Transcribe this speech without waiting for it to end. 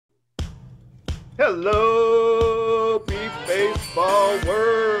Hello, Beef Baseball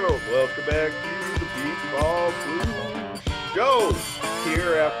World. Welcome back to the Beef Ball Blues Show.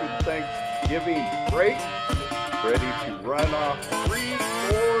 Here after the Thanksgiving break, ready to run off 3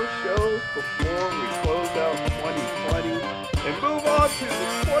 more shows before we close out 2020 and move on to the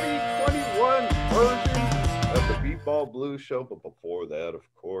 2021 version of the Beef Ball Blues Show. But before that, of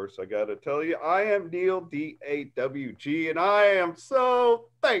course, I got to tell you, I am Neil DAWG, and I am so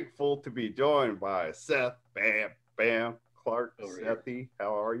thankful to be joined by Seth Bam Bam Clark. Sethy,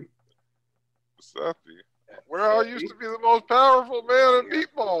 how are you? Sethy. Where I used to be the most powerful man in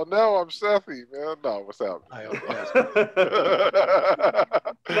meatball. Now I'm Sethy, man. No, what's happening?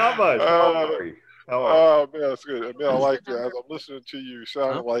 Not much. How are you? Oh, man, that's good. Man, I like that. As I'm listening to you,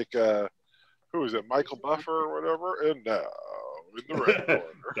 sounding like, who is it, Michael Buffer or whatever? And now, in the red corner.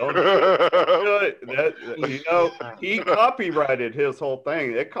 Don't do it. He copyrighted his whole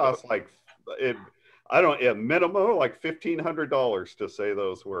thing. It costs like, a minimum like $1,500 to say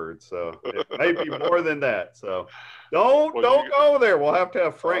those words. So it may be more than that. So don't go there. We'll have to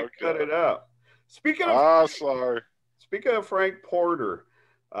have Frank cut it out. Speaking of Frank Porter,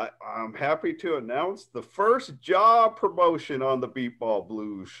 I'm happy to announce the first job promotion on the Beatball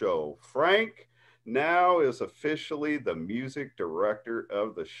Blues Show. Frank now is officially the music director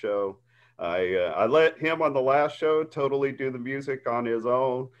of the show. I let him on the last show totally do the music on his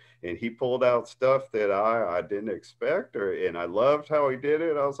own, and he pulled out stuff that I didn't expect, and I loved how he did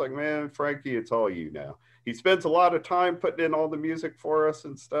it. I was like, man, Frankie, it's all you now. He spends a lot of time putting in all the music for us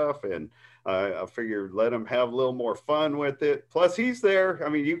and stuff, and I figured let him have a little more fun with it. Plus, he's there. I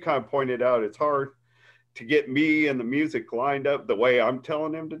mean, you kind of pointed out it's hard to get me and the music lined up the way I'm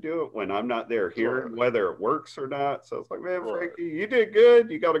telling him to do it when I'm not there hearing whether it works or not. So it's like, man, Frankie, you did good.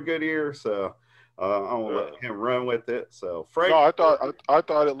 You got a good ear. So I'm gonna let him run with it. So Frank, no, I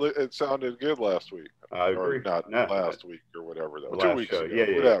thought it sounded good last week. I agree. Last week or whatever. That was 2 weeks ago.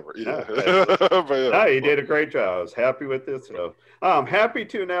 ago. Whatever. He did a great job. I was happy with this. So I'm happy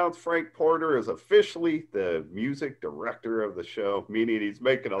to announce Frank Porter is officially the music director of the show, meaning he's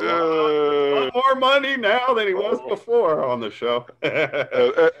making a lot more money now than he was before on the show.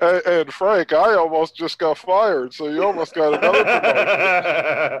 and Frank, I almost just got fired, so you almost got another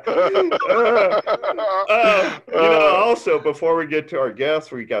promotion. Also, before we get to our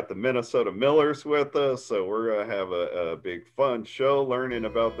guests, we got the Minnesota Millers with us, so we're going to have a big fun show learning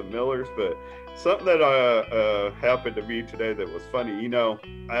about the Millers. But something that happened to me today that was funny,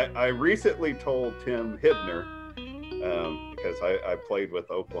 I recently told Tim Hibner, because I played with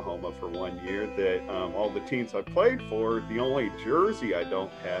Oklahoma for 1 year, that all the teams I played for, the only jersey I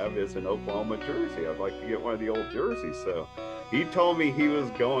don't have is an Oklahoma jersey. I'd like to get one of the old jerseys. So he told me he was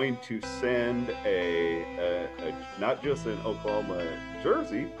going to send a not just an Oklahoma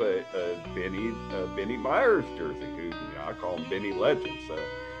jersey, but a Benny Myers jersey, who I call him Benny Legend. So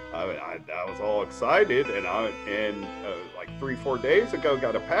I was all excited, and like 3-4 days ago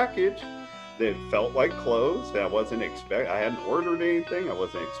got a package that felt like clothes. I hadn't ordered anything. I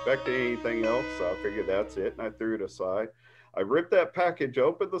wasn't expecting anything else. So I figured that's it, and I threw it aside. I ripped that package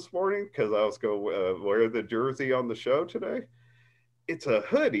open this morning because I was going to wear the jersey on the show today. It's a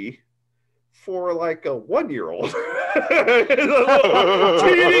hoodie for like a 1-year-old. It's a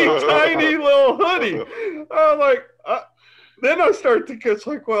teeny tiny little hoodie. I'm like, then I start to get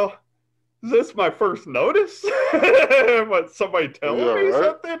like, well, is this my first notice? What, somebody telling me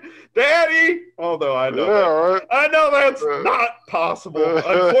something? Daddy! Although I know I know that's not possible.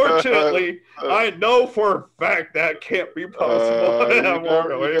 Unfortunately, I know for a fact that can't be possible.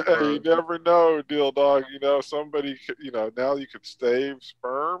 You never know, deal dog. Somebody, now you could stave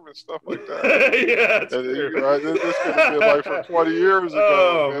sperm and stuff like that. Yeah, it's true. This could have been like from 20 years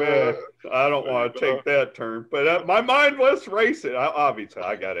ago. Oh, man. I don't want to take that turn, but my mind was racing. Obviously,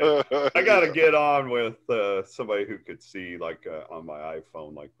 I got to get on with somebody who could see, like on my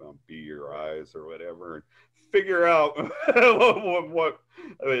iPhone, like Be Your Eyes or whatever, and figure out what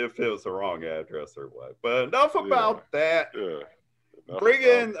if it was the wrong address or what. But enough about that. Bring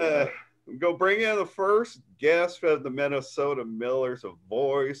in the first guest of the Minnesota Millers, a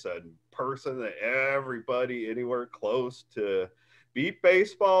voice, a person that everybody anywhere close to beat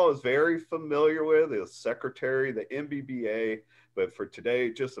baseball is very familiar with, is secretary of the MBBA. But for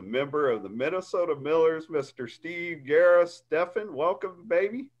today, just a member of the Minnesota Millers, Mr. Steve Guerra. Stefan, welcome,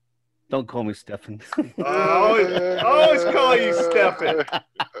 baby. Don't call me Stefan. I always call you Stefan.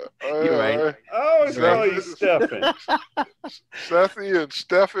 You're right. I always call you Stefan. Sethy and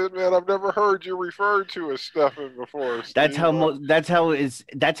Stefan, man, I've never heard you referred to as Stefan before. Steve. That's how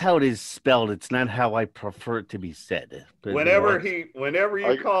it is spelled. It's not how I prefer it to be said. But, Whenever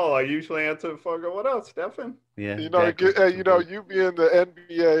you call, I usually answer the phone. Go, what else, Stefan? Yeah. You know, exactly. you being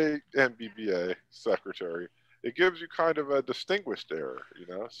the NBBA secretary, it gives you kind of a distinguished air. You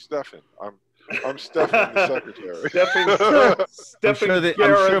know, Stefan. I'm Stefan the secretary. Stefan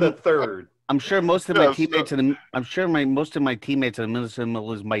Guerra the third. I'm sure most of my teammates most of my teammates in the Minnesota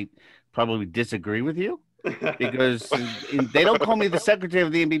Millers might probably disagree with you because they don't call me the secretary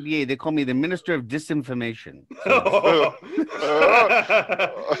of the NBBA. They call me the Minister of Disinformation. So.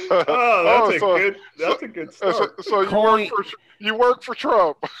 That's a good start. So you work for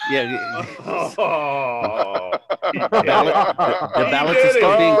Trump. Yeah. The ballots are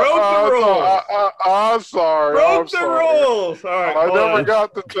still being broke the rules. I'm sorry. Broke the rules. All right. I never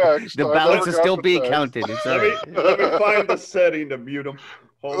got the text. The ballots are still being counted. It's all right. Let me find the setting to mute them.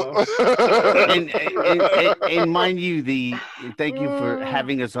 Hold on. and mind you, thank you for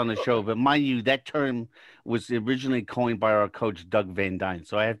having us on the show. But mind you, that term was originally coined by our coach Doug Van Duyne,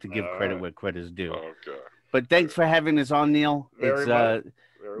 so I have to give credit where credit is due. Okay. But thanks for having us on, Neil. Very It's much.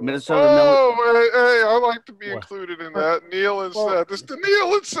 Minnesota. Hey, I like to be included in that. Neil and Seth. It's the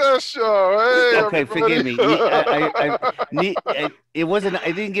Neil and Seth show. Hey, okay, everybody. forgive me. It wasn't.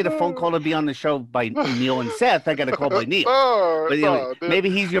 I didn't get a phone call to be on the show by Neil and Seth. I got a call by Neil. But anyway, maybe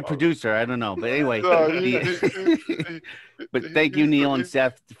he's your producer. I don't know. But anyway, but thank you, Neil and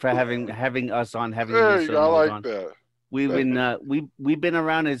Seth, for having us on. There you go. I like that. We've been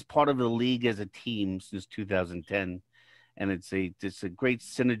around as part of the league as a team since 2010, and it's a great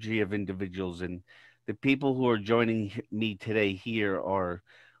synergy of individuals. And the people who are joining me today here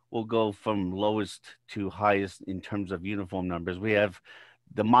will go from lowest to highest in terms of uniform numbers. We have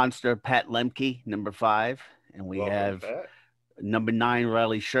the monster Pat Lemke, number 5, and we have number 9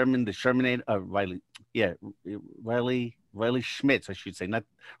 Riley Sherman, the Shermanator. Riley Schmitz, I should say, not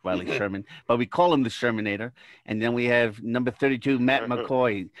Riley Sherman, but we call him the Shermanator. And then we have number 32, Matt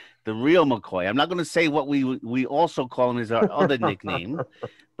McCoy, the real McCoy. I'm not going to say what we also call him as our other nickname,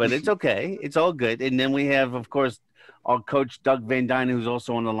 but it's okay. It's all good. And then we have, of course, our coach, Doug Van Duyne, who's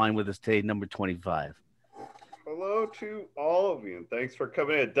also on the line with us today, number 25. Hello to all of you, and thanks for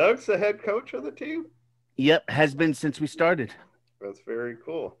coming in. Doug's the head coach of the team? Yep, has been since we started. That's very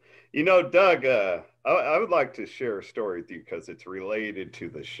cool. You know, Doug, I would like to share a story with you because it's related to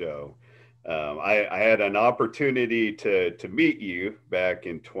the show. I had an opportunity to meet you back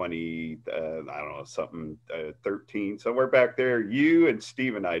in 13, somewhere back there. You and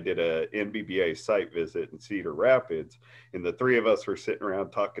Steve and I did a NBBA site visit in Cedar Rapids, and the three of us were sitting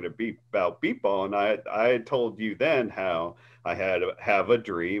around talking about beatball. And I had told you then how I have a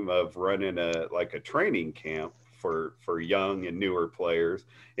dream of running a training camp for young and newer players.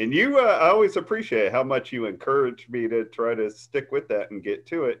 And you, I always appreciate how much you encourage me to try to stick with that and get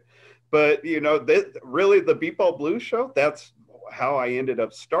to it. But, you know, really the Beatball Blues show, that's how I ended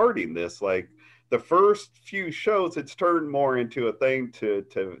up starting this. Like the first few shows, it's turned more into a thing to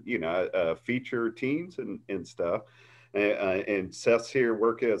feature teams and stuff. And Seth's here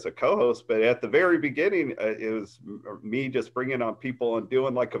working as a co-host, but at the very beginning, it was me just bringing on people and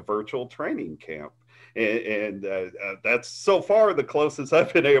doing like a virtual training camp. And that's so far the closest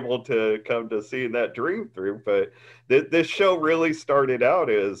I've been able to come to seeing that dream through. But this show really started out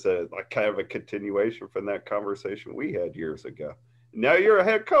as kind of a continuation from that conversation we had years ago. Now you're a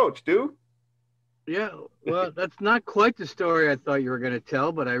head coach, dude. Yeah, well, that's not quite the story I thought you were going to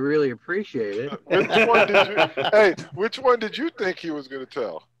tell, but I really appreciate it. Which one did you think he was going to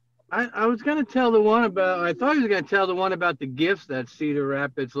tell? I was going to tell the one about, I thought he was going to tell the one about the gifts that Cedar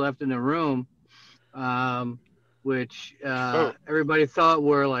Rapids left in the room. Which everybody thought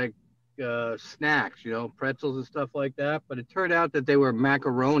were like snacks, you know, pretzels and stuff like that. But it turned out that they were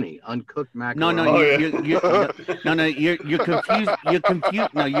macaroni, uncooked macaroni. You're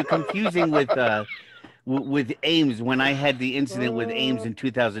confusing with Ames when I had the incident with Ames in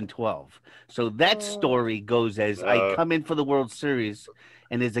 2012. So that story goes as I come in for the World Series,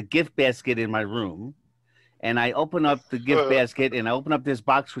 and there's a gift basket in my room. And I open up the gift basket, and I open up this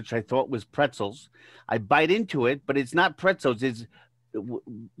box, which I thought was pretzels. I bite into it, but it's not pretzels. It's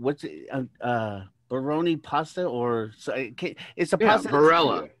what's it? Baroni pasta, or it's a pasta.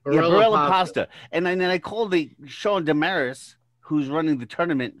 Barella. Barella pasta. And then I called Sean Damaris, who's running the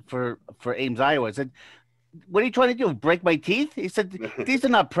tournament for Ames, Iowa. I said, what are you trying to do? Break my teeth? He said, these are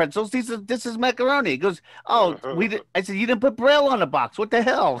not pretzels. This is macaroni. He goes, oh, I said, you didn't put Braille on the box. What the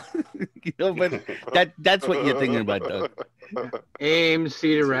hell? But that's what you're thinking about, Doug. Ames,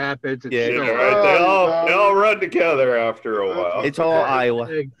 Cedar Rapids. Yeah, right. They all run together after a while. It's all Iowa.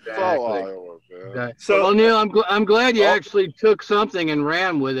 Exactly. It's all Iowa, man. So, well, Neil, I'm glad you actually took something and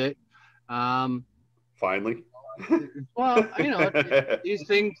ran with it. Finally. Well, these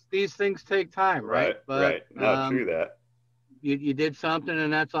things take time, right? Right. Not true that. You did something,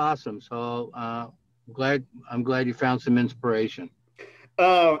 and that's awesome. So I'm glad you found some inspiration.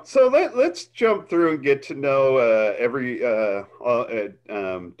 So let's jump through and get to know every Doug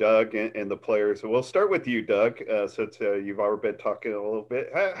and the players. We'll start with you, Doug, since you've already been talking a little bit.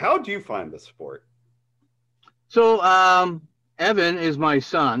 How do you find the sport? So Evan is my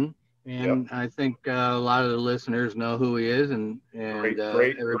son, and I think a lot of the listeners know who he is. And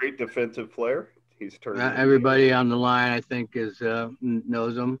great defensive player. He's turned. Everybody on the line, I think,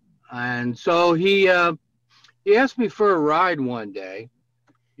 knows him. And so he asked me for a ride one day.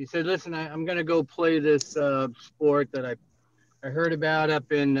 He said, listen, I'm going to go play this sport that I heard about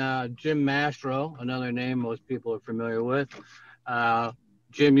up in Jim Mastro, another name most people are familiar with.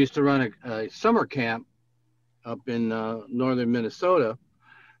 Jim used to run a summer camp up in northern Minnesota.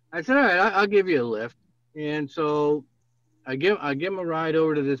 I said, all right, I'll give you a lift. And so I give him a ride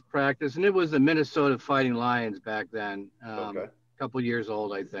over to this practice, and it was the Minnesota Fighting Lions back then, a couple years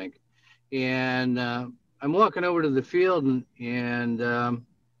old, I think. And I'm walking over to the field, and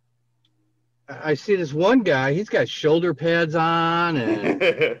I see this one guy. He's got shoulder pads on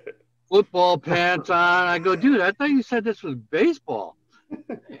and football pants on. I go, dude, I thought you said this was baseball.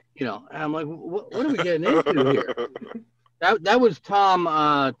 And I'm like, what are we getting into here? That was Tom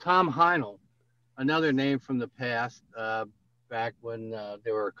Heinel, another name from the past, back when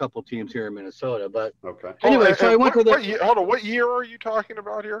there were a couple teams here in Minnesota. But anyway, so I went to the. Hold on, what year are you talking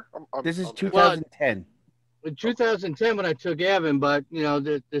about here? This is 2010. In 2010 when I took Evan, but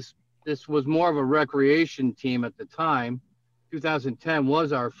this was more of a recreation team at the time. 2010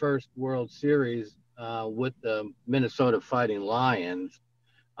 was our first World Series with the Minnesota Fighting Lions.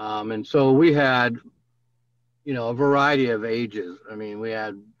 And so we had, a variety of ages. I mean, we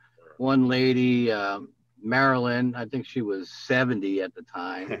had one lady, Marilyn, I think she was 70 at the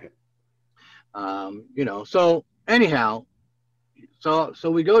time. So anyhow,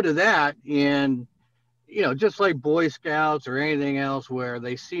 so we go to that, and just like Boy Scouts or anything else where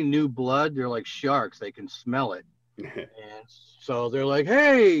they see new blood, they're like sharks. They can smell it. And so they're like,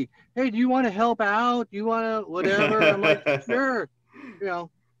 hey, do you want to help out? Do you want to whatever? I'm like, sure.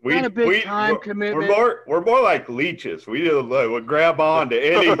 Not a big time commitment. We're more like leeches. We'll grab on to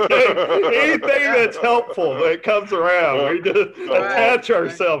anything that's helpful that comes around. We just attach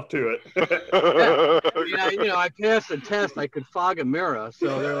ourselves to it. I passed the test. I could fog a mirror.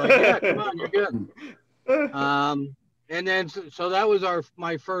 So they're like, yeah, come on, you're good. And then so that was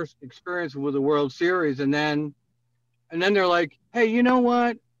my first experience with the World Series, and then they're like, hey, you know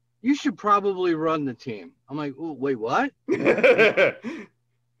what, you should probably run the team. I'm like, oh, wait, what?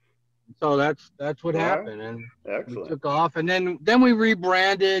 So that's what happened, and we took off, and then we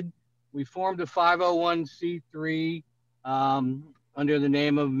rebranded. We formed a 501c3 under the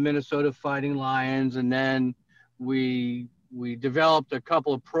name of Minnesota Fighting Lions, and then we developed a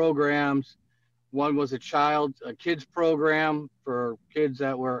couple of programs. One was a kids program for kids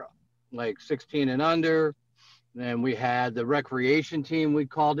that were like 16 and under. Then we had the recreation team, we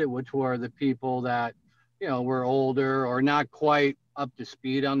called it, which were the people that, were older or not quite up to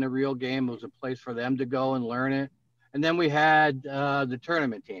speed on the real game. It was a place for them to go and learn it. And then we had the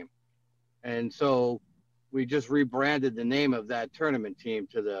tournament team. And so we just rebranded the name of that tournament team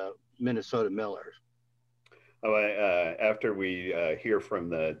to the Minnesota Millers. After we hear from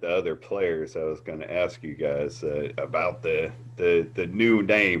the other players, I was going to ask you guys about the new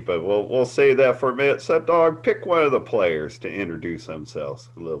name, but we'll save that for a minute. So, Dog, pick one of the players to introduce themselves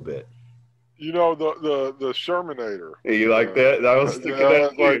a little bit. The Shermanator. You like that? I was thinking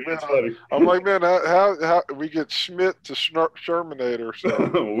that. Like, man, funny. I'm like, man, how we get Schmitz to Shermanator?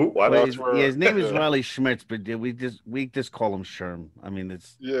 So his name is Riley Schmitz, but we just call him Sherm. I mean,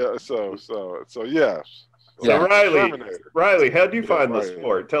 it's So yes. So Riley, how do you find the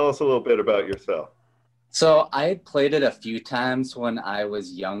sport? Tell us a little bit about yourself. So I played it a few times when I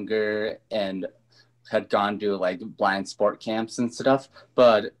was younger and had gone to like blind sport camps and stuff,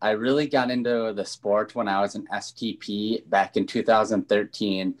 but I really got into the sport when I was in STP back in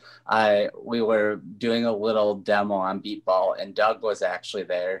 2013. We were doing a little demo on beat ball, and Doug was actually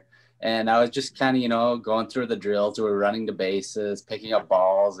there, And I was just kind of, going through the drills. We were running the bases, picking up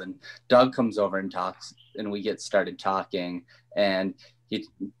balls, and Doug comes over and talks, and we get started talking. And he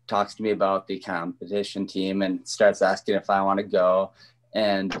talks to me about the competition team and starts asking if I want to go.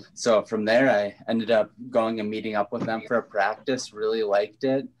 And so from there, I ended up going and meeting up with them for a practice, really liked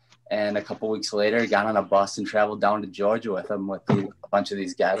it. And a couple weeks later, got on a bus and traveled down to Georgia with them with a bunch of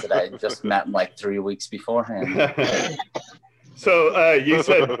these guys that I had just met in like 3 weeks beforehand. So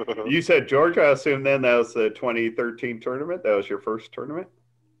you said Georgia. I assume then that was the 2013 tournament. That was your first tournament.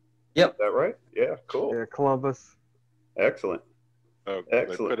 Yep. Is that right? Yeah. Cool. Yeah, Columbus. Excellent. Excellent.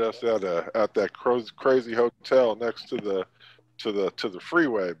 They put us at that crazy hotel next to the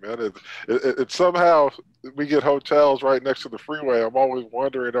freeway, man. It somehow we get hotels right next to the freeway. I'm always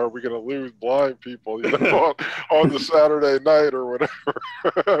wondering, are we going to lose blind people, on the Saturday night or whatever?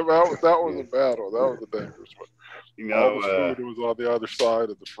 that was a battle. That was a dangerous one. All the food was on the other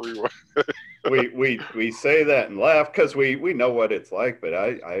side of the freeway. we say that and laugh because we know what it's like, but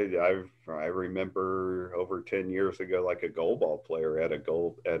I remember over 10 years ago, like a goalball player at a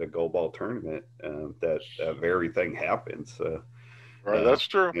goalball tournament, that very thing happened. So, right, that's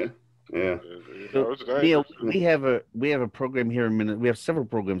true. Yeah. Neil, we have a program here in Minnesota. We have several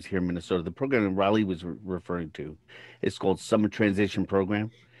programs here in Minnesota. The program that Riley was referring to is called Summer Transition Program.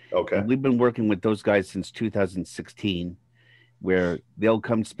 Okay. And we've been working with those guys since 2016, where they'll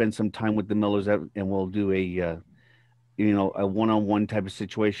come spend some time with the Millers, and we'll do a one-on-one type of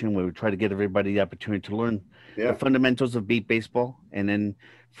situation where we try to get everybody the opportunity to learn the fundamentals of beat baseball. And then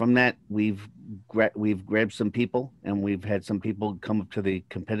from that, we've grabbed some people, and we've had some people come up to the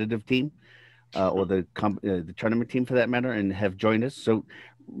competitive team or the tournament team for that matter, and have joined us. So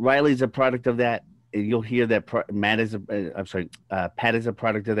Riley's a product of that. You'll hear that Pat is a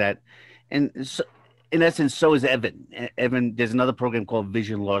product of that. And so, in essence, so is Evan. Evan, there's another program called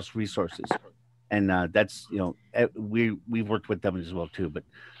Vision Loss Resources. And that's, we've worked with them as well too, but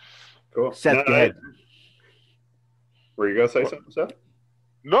cool. Seth, go ahead. Were you going to say something, Seth?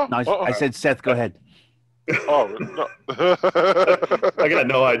 No, I said, Seth, go ahead. Oh, no. I got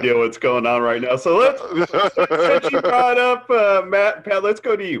no idea what's going on right now. So since you brought up Pat, let's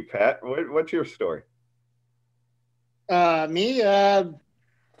go to you, Pat. What's your story? Me? Well,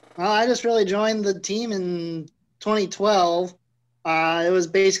 I just really joined the team in 2012. It was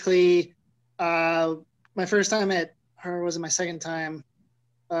basically my first time or was it my second time?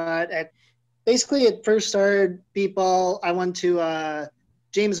 It first started Beatball. I went to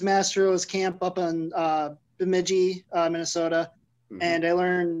James Mastro's camp up in Bemidji, Minnesota, and I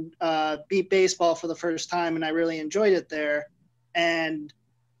learned beat baseball for the first time, and I really enjoyed it there. And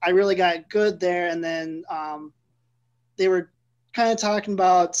I really got good there, and then they were kind of talking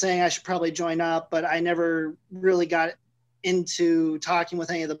about saying I should probably join up, but I never really got into talking with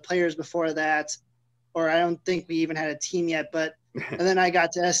any of the players before that, or I don't think we even had a team yet. But and then I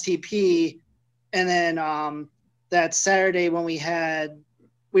got to STP, and then that Saturday when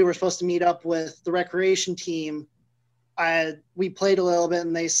we were supposed to meet up with the recreation team, we played a little bit,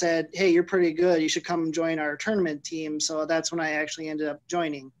 and they said, "Hey, you're pretty good. You should come join our tournament team." So that's when I actually ended up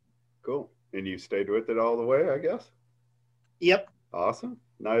joining. Cool. And you stayed with it all the way, I guess? Yep. Awesome.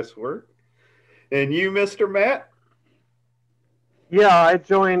 Nice work. And you, Mr. Matt? Yeah, I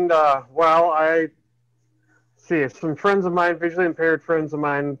joined, some friends of mine, visually impaired friends of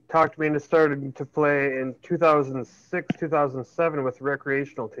mine, talked me into starting to play in 2006, 2007 with the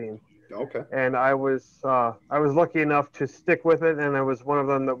recreational team. Okay. And I was lucky enough to stick with it, and I was one of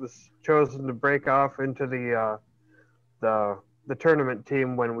them that was chosen to break off into the tournament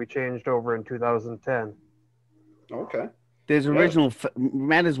team when we changed over in 2010. Okay. There's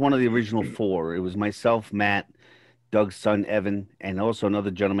Matt is one of the original four. It was myself, Matt, Doug's son, Evan, and also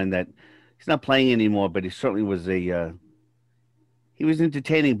another gentleman that he's not playing anymore, but he certainly was he was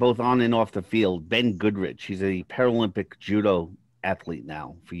entertaining both on and off the field. Ben Goodrich, he's a Paralympic judo athlete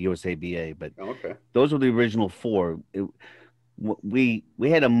now for USABA, but those were the original four. We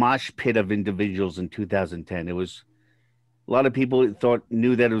had a mosh pit of individuals in 2010. It was a lot of people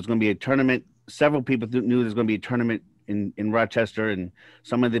knew that it was going to be a tournament. Several people knew there was going to be a tournament in Rochester, and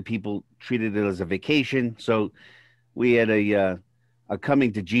some of the people treated it as a vacation. So we had a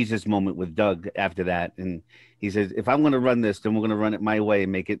coming to Jesus moment with Doug after that, and he says, if I'm going to run this, then we're going to run it my way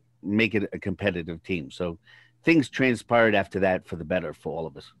and make it a competitive team. So things transpired after that for the better for all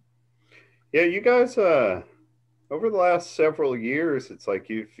of us. Yeah, you guys over the last several years, it's like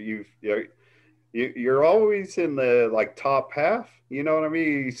you're always in the top half. You know what I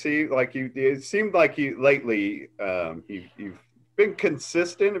mean? You see, it seemed like you lately you've been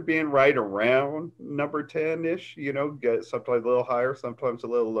consistent of being right around number 10-ish, get sometimes a little higher, sometimes a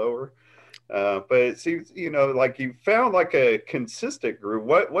little lower. But it seems, like you found like a consistent group.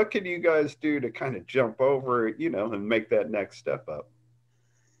 What can you guys do to kind of jump over, and make that next step up?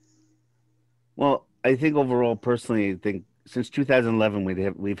 Well, I think overall, personally, I think since 2011,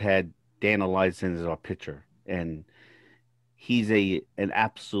 we've had Dan Eliason as our pitcher, and he's an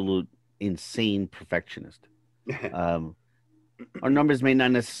absolute insane perfectionist. Our numbers may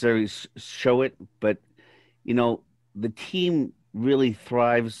not necessarily show it, but the team really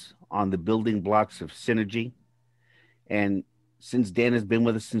thrives on the building blocks of synergy. And since Dan has been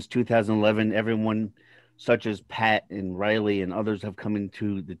with us since 2011, everyone such as Pat and Riley and others have come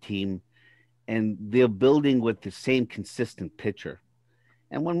into the team, and they're building with the same consistent pitcher.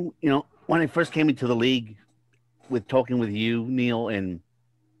 And when I first came into the league, with talking with you, Neil, and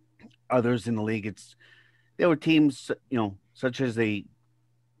others in the league, there were teams, such as the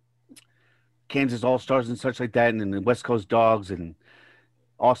Kansas All-Stars and such like that, and the West Coast Dogs and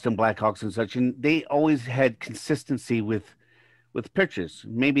Austin Blackhawks and such, and they always had consistency with pitchers.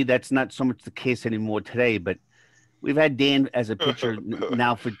 Maybe that's not so much the case anymore today, but we've had Dan as a pitcher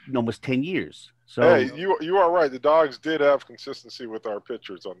now for almost 10 years. So hey, you are right. The Dogs did have consistency with our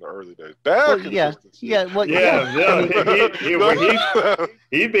pitchers on the early days. Bad consistency.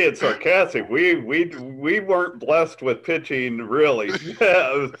 He being sarcastic. We weren't blessed with pitching really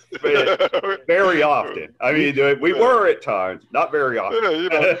very often. I mean, we were at times, not very often.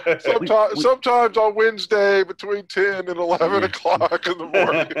 Yeah, sometimes on Wednesday between 10 and 11 o'clock in the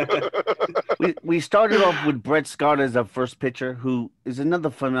morning. we started off with Brett Scott as our first pitcher, who is another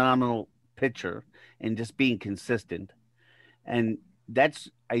phenomenal pitcher and just being consistent. And that's,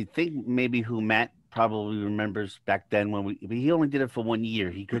 I think, maybe who Matt probably remembers back then when he only did it for 1 year.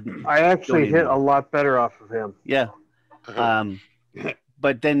 He couldn't. I actually hit a lot better off of him. Yeah.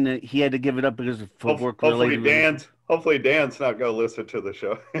 But then he had to give it up because of work related. Hopefully Dan's not going to listen to the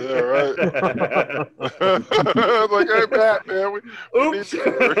show. Yeah, right. Like, hey, Matt, man. Oops.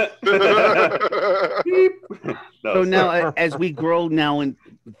 So now, as we grow now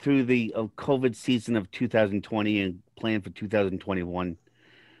through the COVID season of 2020 and plan for 2021,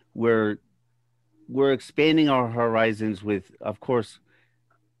 we're expanding our horizons with, of course,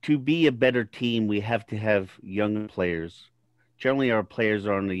 to be a better team, we have to have younger players. Generally, our players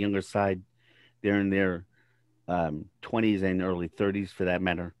are on the younger side. They're in their 20s and early 30s for that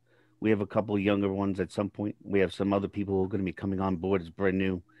matter. We have a couple of younger ones at some point. We have some other people who are going to be coming on board as brand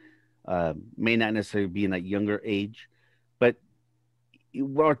new. May not necessarily be in that younger age, but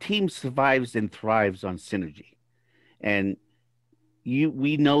our team survives and thrives on synergy. And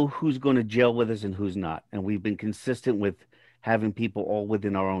we know who's going to gel with us and who's not. And we've been consistent with having people all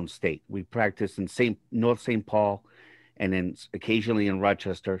within our own state. We practice in North St. Paul and then occasionally in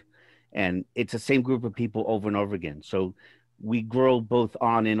Rochester. And it's the same group of people over and over again. So we grow both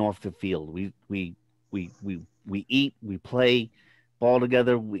on and off the field. We eat, we play ball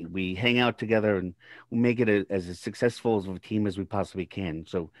together, we hang out together, and we make it as successful as a team as we possibly can.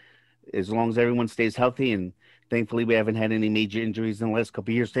 So as long as everyone stays healthy, and thankfully we haven't had any major injuries in the last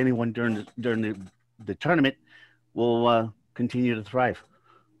couple of years to anyone during the tournament, we'll continue to thrive.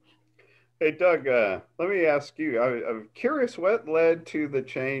 Hey, Doug, let me ask you, I'm curious what led to the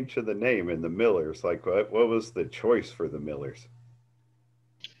change to the name in the Millers? Like, what was the choice for the Millers?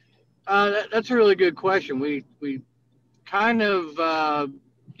 That's a really good question. We kind of,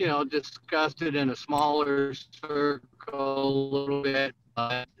 discussed it in a smaller circle a little bit.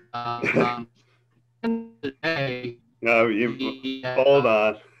 But today, no, hold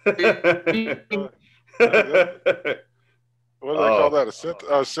on. What do they call that? A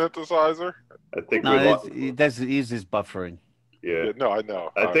synthesizer? I think he's just buffering. Yeah. No, I know.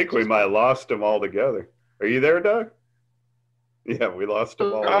 I think we might have lost him altogether. Are you there, Doug? Yeah, we lost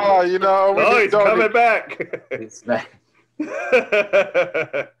him all. Oh, he's coming back. He's back.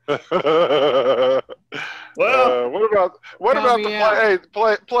 Well, what about the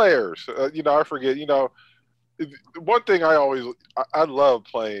players? I forget. One thing I love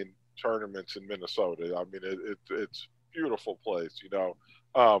playing tournaments in Minnesota. I mean, it's beautiful place,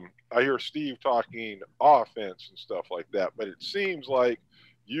 I hear Steve talking offense and stuff like that, but it seems like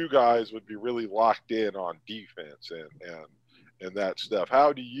you guys would be really locked in on defense and that stuff.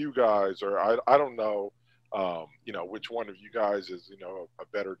 How do you guys, or I don't know, which one of you guys is, a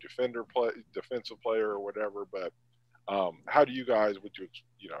better defensive player or whatever, but how do you guys,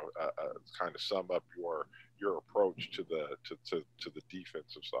 kind of sum up your approach to the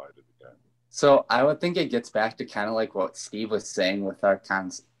defensive side of the game? So I would think it gets back to kind of like what Steve was saying with our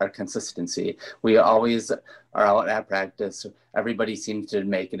consistency. We always are out at practice. Everybody seems to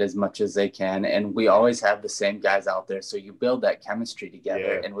make it as much as they can, and we always have the same guys out there. So you build that chemistry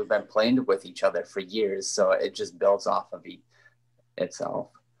together, Yeah. and we've been playing with each other for years. So it just builds off of itself.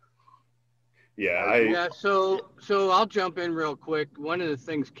 Yeah, So I'll jump in real quick. One of the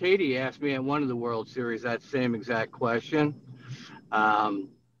things Katie asked me at one of the World Series, that same exact question.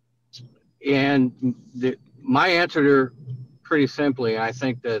 And my answer to her pretty simply, I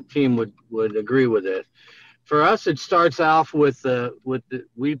think the team would agree with it. For us, it starts off with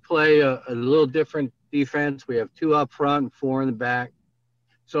we play a little different defense. We have 2 up front and 4 in the back.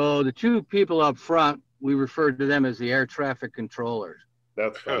 So the 2 people up front, we refer to them as the air traffic controllers.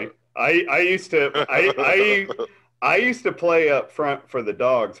 that's funny. I used to play up front for the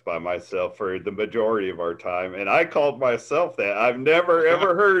Dogs by myself for the majority of our time, and I called myself that. I've never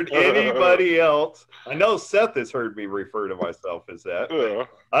ever heard anybody else. I know Seth has heard me refer to myself as that, but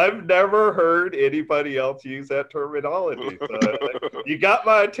I've never heard anybody else use that terminology. So you got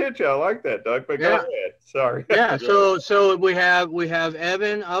my attention. I like that, Doug. But go ahead. Sorry. Yeah. So we have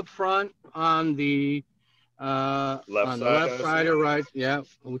Evan up front on the left side or right,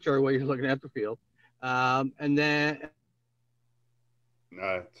 whichever way you're looking at the field. And then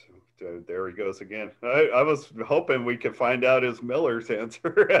there he goes again. I was hoping we could find out his Miller's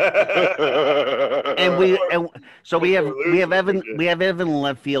answer. So we have Evan in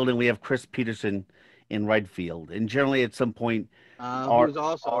left field, and we have Chris Peterson in right field. And generally, at some point, who's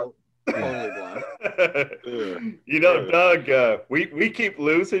also totally blind. You know, Doug, we keep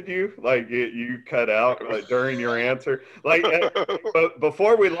losing you. Like you cut out during your answer. Like, but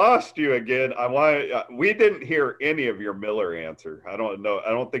before we lost you again, we didn't hear any of your Miller answer. I don't know. I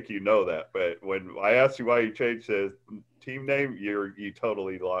don't think you know that. But when I asked you why you changed the team name, you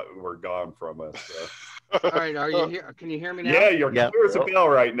totally were gone from us. So. All right, are you here? Can you hear me now? Yeah, you're clear as a bell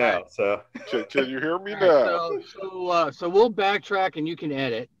right now. Right. So can you hear me now? So we'll backtrack and you can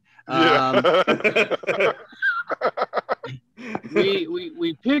edit.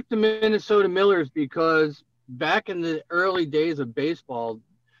 We picked the Minnesota Millers because back in the early days of baseball,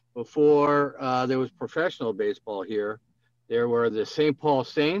 before there was professional baseball here, there were the St. Paul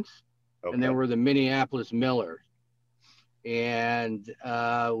Saints, and there were the Minneapolis Millers. And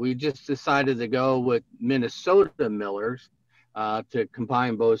we just decided to go with Minnesota Millers to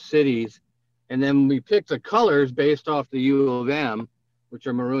combine both cities. And then we picked the colors based off the U of M, which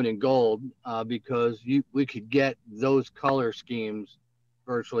are maroon and gold, because we could get those color schemes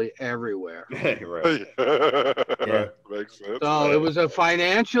virtually everywhere. Right. Yeah. Makes sense. So it was a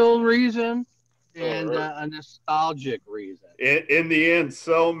financial reason and a nostalgic reason. In the end,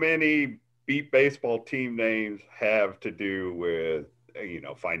 so many beat baseball team names have to do with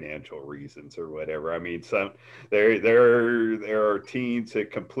financial reasons or whatever. I mean, there are teams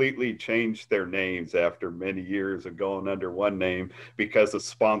that completely changed their names after many years of going under one name because a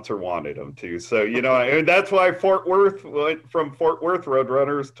sponsor wanted them to. So and that's why Fort Worth went from Fort Worth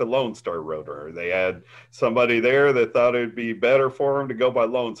Roadrunners to Lone Star Roadrunner. They had somebody there that thought it'd be better for them to go by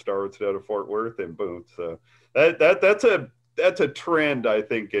Lone Star instead of Fort Worth, and boom. So that's a trend, I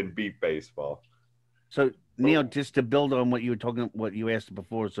think, in beat baseball. So Neil, just to build on what you asked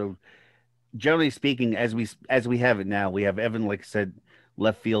before. So generally speaking, as we have it now, we have Evan, like I said,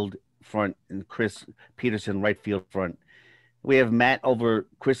 left field front, and Chris Peterson right field front. We have Matt over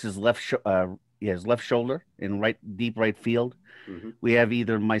Chris's left shoulder in deep right field. Mm-hmm. We have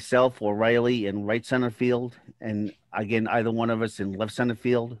either myself or Riley in right center field, and again, either one of us in left center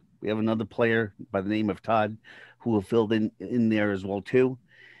field. We have another player by the name of Todd who will fill in there as well too.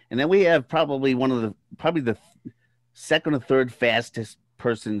 And then we have probably the second or third fastest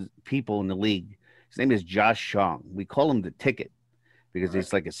people in the league. His name is Josh Shong. We call him the Ticket because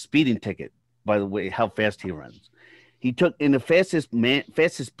it's like a speeding ticket, by the way, how fast he runs. He took in the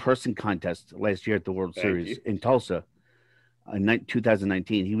fastest person contest last year at the World Series in Tulsa in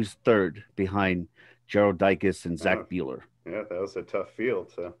 2019. He was third behind Gerald Dykes and Zach Buehler. Yeah, that was a tough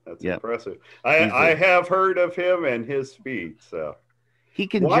field, so that's impressive. I have heard of him and his speed, so. He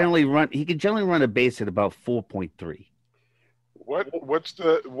can generally run a base at about 4.3.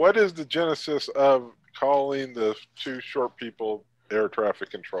 What is the genesis of calling the 2 short people air traffic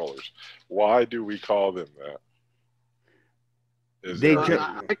controllers? Why do we call them that?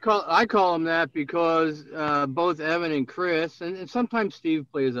 I call them that because both Evan and Chris, and sometimes Steve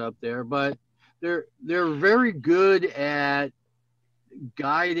plays up there, but they're very good at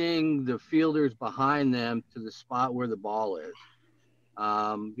guiding the fielders behind them to the spot where the ball is.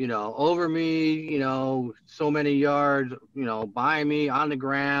 Over me, so many yards, by me on the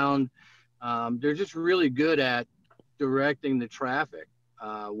ground. they're just really good at directing the traffic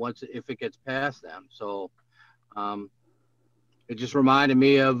if it gets past them. So it just reminded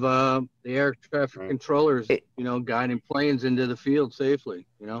me of the air traffic controllers, guiding planes into the field safely.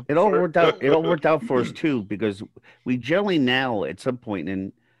 It all worked out. It all worked out for us too, because we generally now at some point,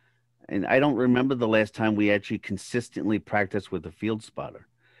 and I don't remember the last time we actually consistently practiced with a field spotter.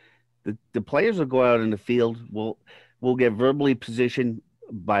 The players will go out in the field. We'll get verbally positioned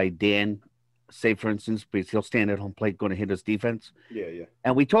by Dan, say for instance, because he'll stand at home plate going to hit us defense. Yeah.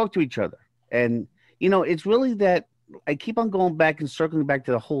 And we talk to each other, and it's really that. I keep on going back and circling back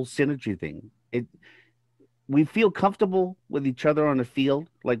to the whole synergy thing. We feel comfortable with each other on the field,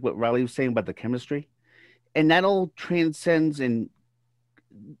 like what Riley was saying about the chemistry, and that all transcends and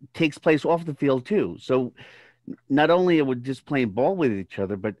takes place off the field too. So not only are we just playing ball with each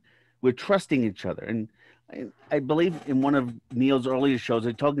other, but we're trusting each other. And I believe in one of Neil's earlier shows,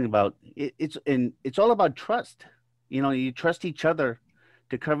 they're talking about it's all about trust. You trust each other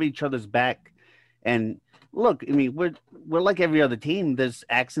to cover each other's back. And look, I mean, we're like every other team. There's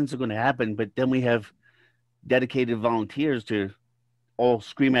accidents are going to happen, but then we have dedicated volunteers to all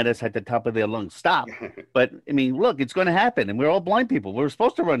scream at us at the top of their lungs, stop. But I mean, look, it's going to happen, and we're all blind people. We're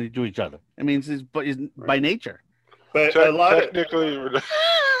supposed to run into each other. I mean, it's by nature. But a lot technically, we're not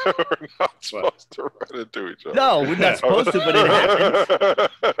supposed to run into each other. No, we're not supposed to, but it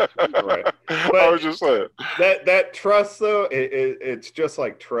happens. Right. But I was just saying that trust, though, it's just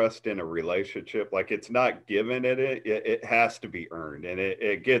like trust in a relationship. Like, it's not given it has to be earned, and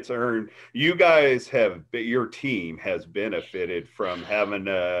it gets earned. You guys your team has benefited from having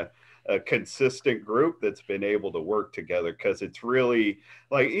a consistent group that's been able to work together, because it's really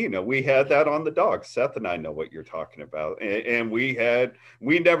like, we had that on the Dogs. Seth and I know what you're talking about, and we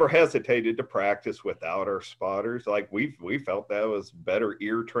never hesitated to practice without our spotters. Like, we felt that was better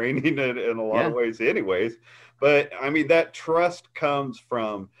ear training in a lot of ways anyways. But I mean, that trust comes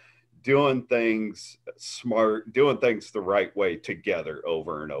from doing things smart, doing things the right way together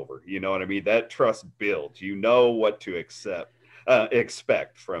over and over. You know what I mean? That trust builds. What to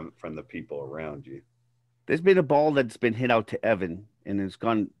expect from the people around you. There's been a ball that's been hit out to Evan, and it's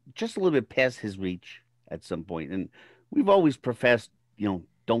gone just a little bit past his reach at some point. And we've always professed,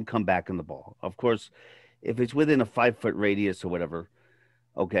 don't come back on the ball. Of course, if it's within a 5-foot radius or whatever,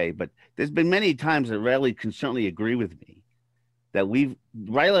 okay. But there's been many times that Riley can certainly agree with me that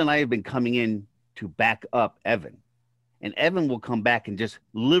Riley and I have been coming in to back up Evan, and Evan will come back and just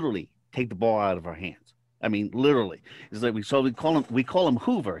literally take the ball out of our hands. I mean, literally. It's like we call him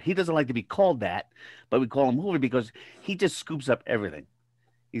Hoover. He doesn't like to be called that, but we call him Hoover because he just scoops up everything.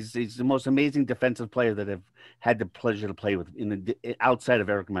 He's the most amazing defensive player that I've had the pleasure to play with outside of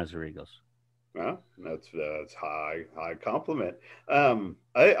Eric Mazarigos. Well, that's high compliment.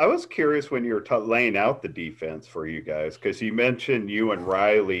 I was curious when you were laying out the defense for you guys, because you mentioned you and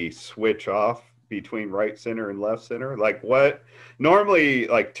Riley switch off between right center and left center. Like, what normally,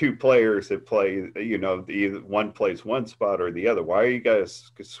 like, two players that play, either one plays one spot or the other. Why are you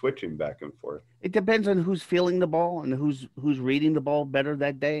guys switching back and forth? It depends on who's feeling the ball and who's reading the ball better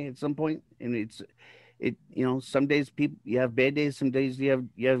that day at some point. And some days you have bad days, some days you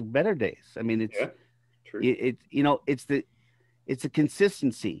have better days. I mean, true. It's a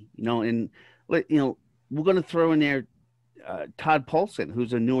consistency, and we're going to throw in there Todd Paulson,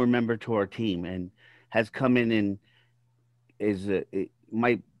 who's a newer member to our team and has come in and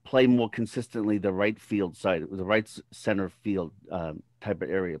might play more consistently the right field side, the right center field type of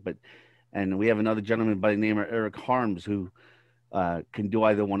area. And we have another gentleman by the name of Eric Harms who can do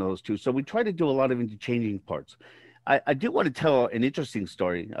either one of those two. So we try to do a lot of interchanging parts. I do want to tell an interesting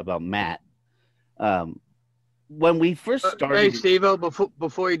story about Matt. When we first started, hey Steve-O,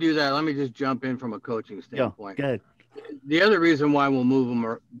 before you do that, let me just jump in from a coaching standpoint. Go ahead. The other reason why we'll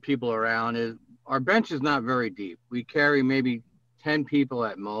move people around is our bench is not very deep. We carry maybe 10 people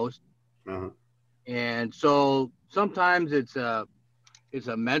at most. Uh-huh. And so sometimes it's a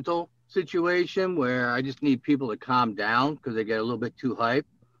mental situation where I just need people to calm down because they get a little bit too hyped.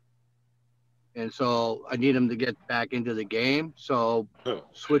 And so I need them to get back into the game. So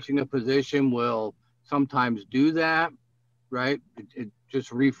switching a position will sometimes do that, right? It just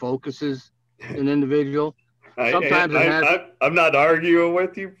refocuses an individual. Sometimes I'm not arguing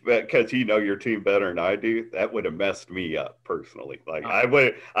with you, because your team better than I do. That would have messed me up personally. Like, I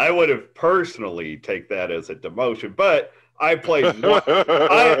would have personally take that as a demotion. But I played one.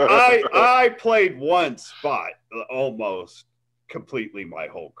 I played one spot almost completely my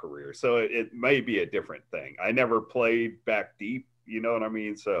whole career, so it may be a different thing. I never played back deep You know what I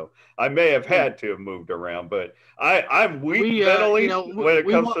mean? So I may have had to have moved around, but I'm weak mentally when it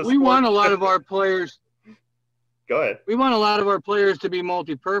comes to we want a lot of our players. Go ahead. We want a lot of our players to be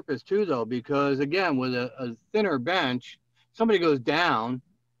multi-purpose too, though, because again, with a thinner bench, somebody goes down.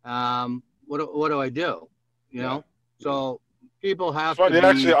 What do I do? You know, so people have to.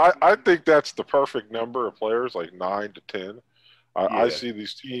 Actually, I think that's the perfect number of players, like 9 to 10. I see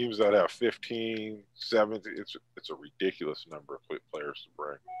these teams that have 15, 17. It's a ridiculous number of players to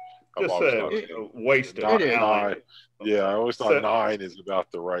bring. Just a waste of time. Yeah, I always thought 9 is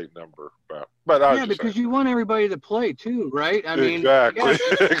about the right number. But because you want everybody to play too, right? I mean, exactly,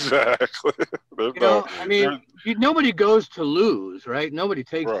 exactly. Nobody goes to lose, right? Nobody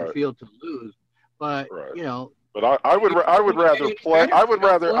takes the field to lose, but you know. But I would rather play. I would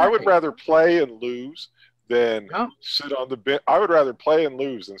rather play and lose than sit on the bench. I would rather play and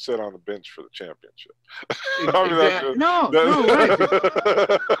lose than sit on the bench for the championship. Right.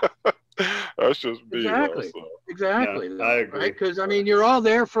 That's just me. Exactly. Yeah, I agree. Right? Because I mean, you're all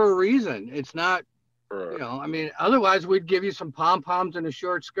there for a reason. It's not, you know. I mean, otherwise we'd give you some pom poms and a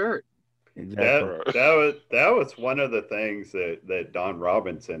short skirt. Exactly. That was one of the things that Don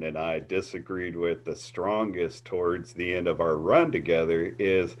Robinson and I disagreed with the strongest towards the end of our run together.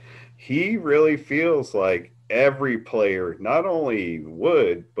 Is he really feels like every player not only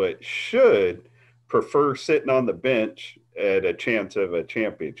would but should prefer sitting on the bench at a chance of a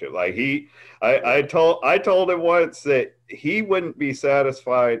championship. Like I told him once that he wouldn't be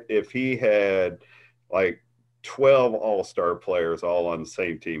satisfied if he had like 12 all-star players all on the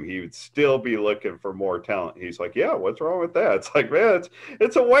same team. He would still be looking for more talent. He's like, yeah, what's wrong with that? It's like, man,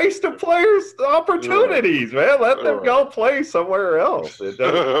 it's a waste of players' opportunities, man. Let them go play somewhere else. It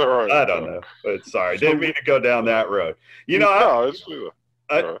doesn't, I don't know. But sorry, didn't mean to go down that road. You know,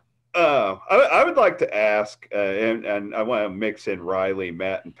 I would like to ask, and I want to mix in Riley,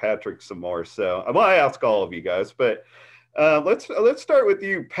 Matt, and Patrick some more. So I want to ask all of you guys, but let's start with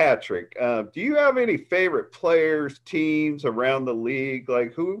you, Patrick. Do you have any favorite players, teams around the league?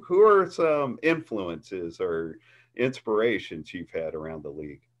 Like who are some influences or inspirations you've had around the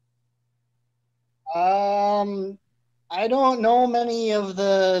league? I don't know many of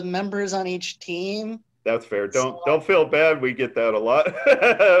the members on each team. That's fair. Don't feel bad. We get that a lot.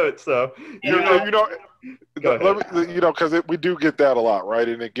 So because we do get that a lot, right?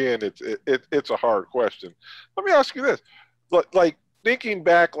 And again, it's a hard question. Let me ask you this: like thinking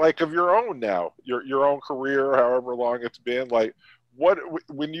back, like of your own now, your own career, however long it's been, like what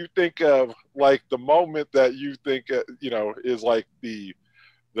when you think of like the moment that you think is like the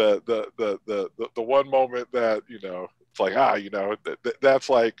one moment that it's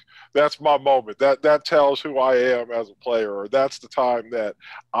like that's my moment, that tells who I am as a player, or that's the time that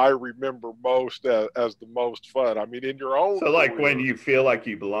I remember most as the most fun. I mean, in your own so like career, when you feel like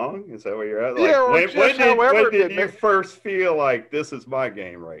you belong, is that where you're at? Like, when did you first feel like this is my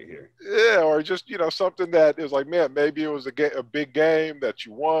game right here? Yeah, or just something that is like, man, maybe it was a big game that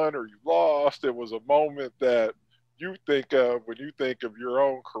you won or you lost. It was a moment that you think of when you think of your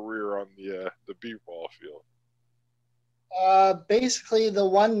own career on the b-ball field. Basically, the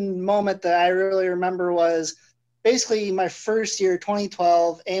one moment that I really remember was basically my first year,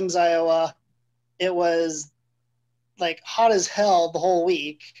 2012, Ames, Iowa. It was like hot as hell the whole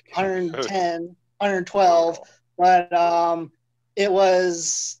week, 110, 112. But it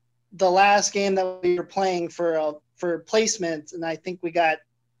was the last game that we were playing for placement, and I think we got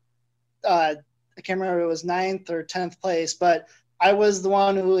I can't remember if it was 9th or 10th place, but I was the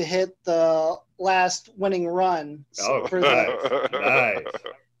one who hit the last winning run. Nice. A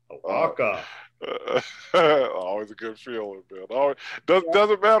walk-off. Always a good feeling, man.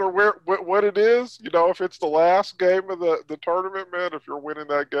 Doesn't matter what it is, if it's the last game of the tournament, man, if you're winning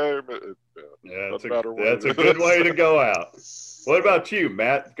that game, that's a good way to go out. What about you,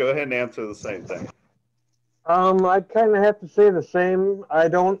 Matt? Go ahead and answer the same thing. I kind of have to say the same. I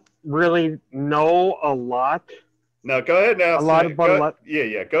don't really know a lot. No, go ahead and answer.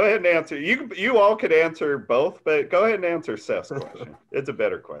 Go ahead and answer. You all could answer both, but go ahead and answer Seth's question. It's a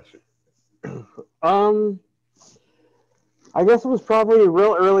better question. I guess it was probably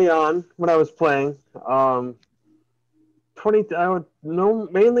real early on when I was playing. I would know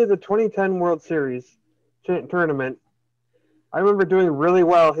mainly the 2010 World Series tournament. I remember doing really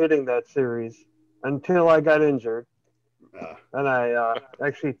well hitting that series until I got injured. And I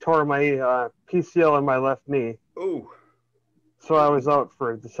actually tore my PCL in my left knee. Ooh. So I was out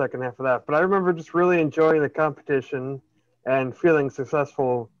for the second half of that. But I remember just really enjoying the competition and feeling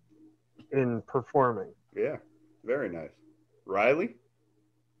successful in performing. Yeah, very nice. Riley?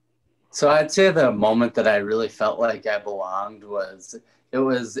 So I'd say the moment that I really felt like I belonged was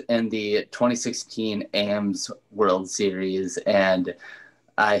in the 2016 AMS World Series, and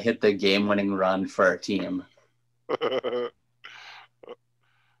I hit the game-winning run for our team.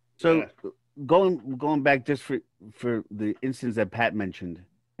 So going back just for the instance that Pat mentioned,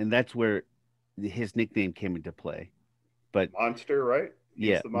 and that's where his nickname came into play. But Monster, right?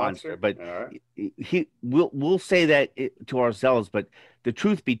 Yeah, the monster. monster. But All right. we'll say that to ourselves. But the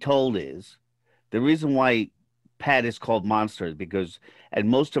truth be told is the reason why Pat is called Monster is because at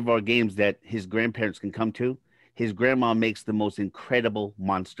most of our games that his grandparents can come to, his grandma makes the most incredible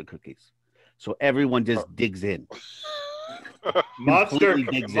monster cookies. So everyone just digs in. Monster.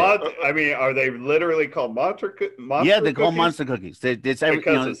 Completely digs in. I mean, are they literally called monster? Yeah, they're cookies? called monster cookies. It's every,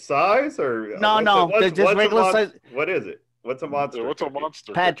 Because of size, or no, they're just regular size. What is it? What's a monster? What's a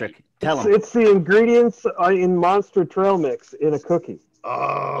monster? Patrick, cookie? tell him. It's the ingredients in Monster Trail Mix in a cookie.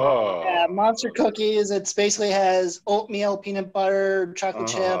 Oh. Yeah, monster cookies. It's basically has oatmeal, peanut butter, chocolate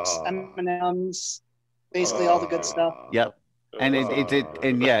chips, M&Ms, basically all the good stuff. Yep. And I'm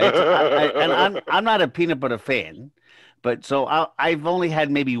not a peanut butter fan, but so I've only had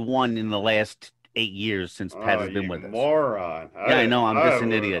maybe one in the last 8 years since Pat has been with us. Moron! Yeah, I know. I'm just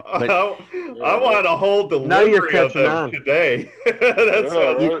an idiot. But I want to hold delivery of them today.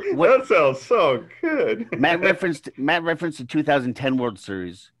 That sounds so good. Matt referenced the 2010 World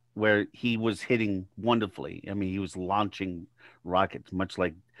Series where he was hitting wonderfully. I mean, he was launching rockets, much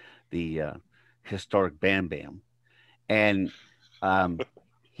like the historic Bam Bam, and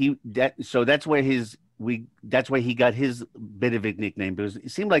that's where he got his bit of a nickname, because it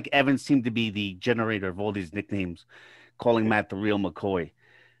seemed like Evans seemed to be the generator of all these nicknames, calling Matt the real McCoy.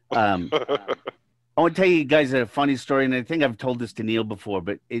 I want to tell you guys a funny story, and I think I've told this to Neil before,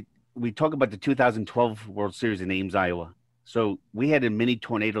 but we talk about the 2012 World Series in Ames, Iowa. So we had a mini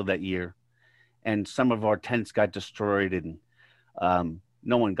tornado that year, and some of our tents got destroyed, and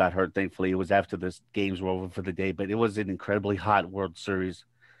no one got hurt, thankfully. It was after the games were over for the day, but it was an incredibly hot World Series.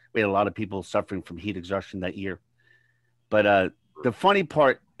 We had a lot of people suffering from heat exhaustion that year. But the funny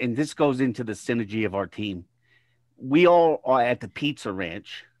part, and this goes into the synergy of our team, we all are at the Pizza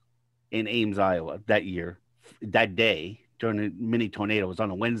Ranch in Ames, Iowa that day during the mini tornado. It was on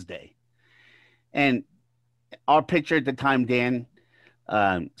a Wednesday. And our pitcher at the time, Dan,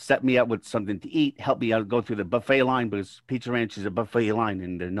 set me up with something to eat, helped me out go through the buffet line, because Pizza Ranch is a buffet line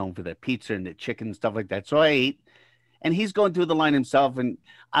and they're known for their pizza and the chicken and stuff like that. So I ate. And he's going through the line himself, and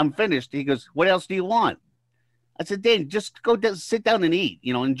I'm finished. He goes, "What else do you want?" I said, "Dan, just sit down and eat.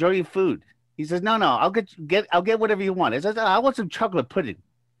 Enjoy your food." He says, "No, I'll get whatever you want." I said, "I want some chocolate pudding."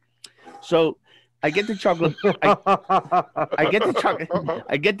 So I get the chocolate. I get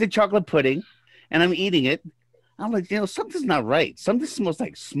the chocolate pudding, and I'm eating it. I'm like, something's not right. Something smells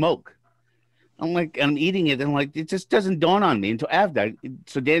like smoke. I'm eating it, and I'm like, it just doesn't dawn on me until after.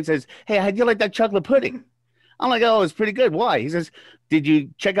 So Dan says, "Hey, how'd you like that chocolate pudding?" I'm like, "Oh, it's pretty good." Why? He says, "Did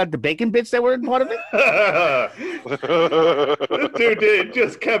you check out the bacon bits that were in part of it?" This dude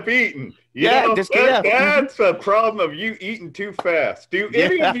just kept eating. That's the problem of you eating too fast. Do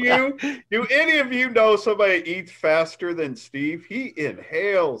any of you know somebody eats faster than Steve? He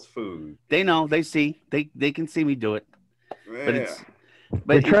inhales food. They know. They see. They can see me do it. Man.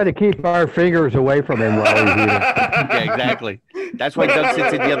 We try to keep our fingers away from him while he's eating. Yeah, exactly. That's why Doug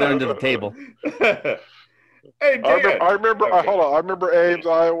sits at the other end of the table. Hey, Dan. I remember. Hold on. I remember Ames,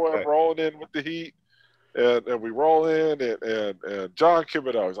 Iowa, rolling in with the Heat, and we roll in, and John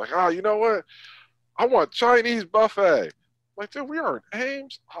Thibodeau is like, you know what? I want Chinese buffet. I'm like, dude, we are in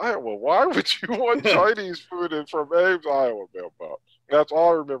Ames, Iowa. Why would you want Chinese food from Ames, Iowa, man? That's all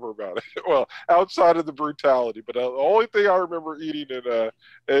I remember about it. Well, outside of the brutality, but the only thing I remember eating in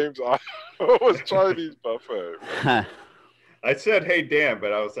Ames, Iowa was Chinese buffet. I said, "Hey, Dan,"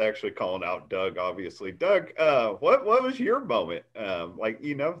 but I was actually calling out Doug, obviously. Doug, what was your moment?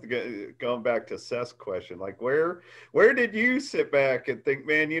 Going back to Seth's question, like where did you sit back and think,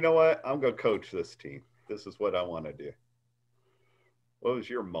 man, you know what? I'm going to coach this team. This is what I want to do. What was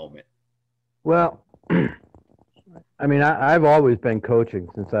your moment? Well, I mean, I've always been coaching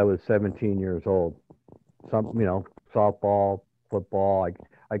since I was 17 years old. Softball, football.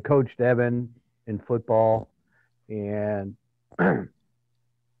 I coached Evan in football, and I'm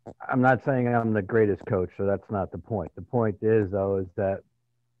not saying I'm the greatest coach, so that's not the point. The point is, though, is that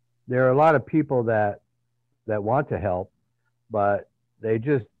there are a lot of people that want to help, but they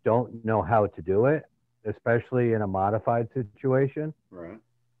just don't know how to do it, especially in a modified situation. Right.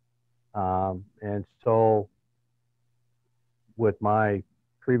 And so with my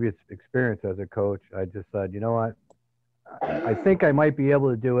previous experience as a coach, I just said, you know what? I think I might be able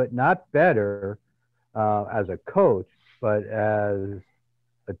to do it, not better as a coach, but as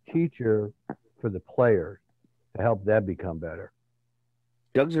a teacher for the players to help them become better.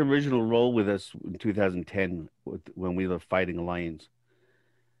 Doug's original role with us in 2010, when we were fighting lions,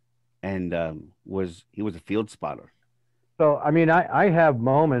 and he was a field spotter. So, I mean, I have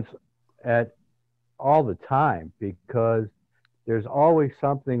moments at all the time because there's always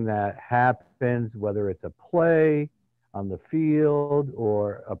something that happens, whether it's a play on the field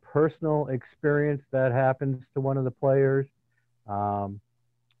or a personal experience that happens to one of the players.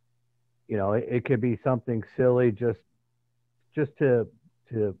 You know, it could be something silly, just to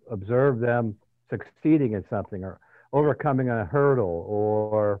observe them succeeding in something or overcoming a hurdle,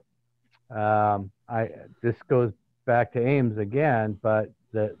 or this goes back to Ames again, but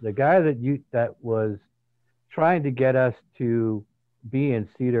the guy that was trying to get us to be in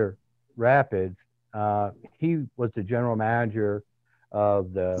Cedar Rapids, he was the general manager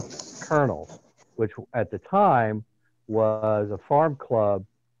of the Colonels, which at the time was a farm club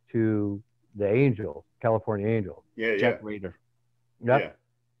to the Angels, California Angels. Yeah, Jack Rader. Yep.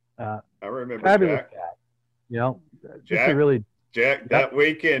 Yeah. I remember Fabulous Jack. guy. You know, Jack, really. Jack, that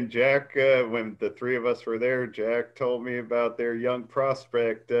weekend, Jack, when the three of us were there, Jack told me about their young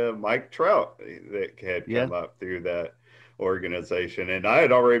prospect, Mike Trout, that had come up through that organization. And I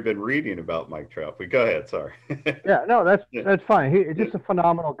had already been reading about Mike Trout. But go ahead, sorry. Yeah, no, that's fine. He's just a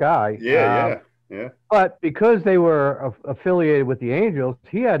phenomenal guy. Yeah. But because they were affiliated with the Angels,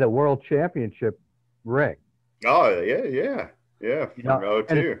 he had a world championship ring. Oh, yeah. From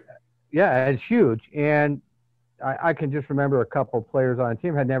 02. Yeah, it's huge. And I can just remember a couple of players on the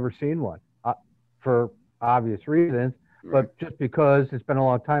team had never seen one for obvious reasons, but just because it's been a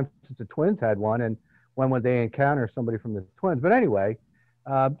long time since the Twins had one, and when would they encounter somebody from the Twins? But anyway,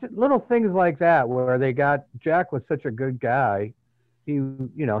 just little things like that where Jack was such a good guy. He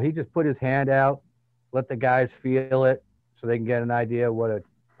just put his hand out, let the guys feel it so they can get an idea what a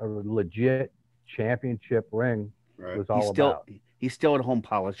legit championship ring was all about. He's still at home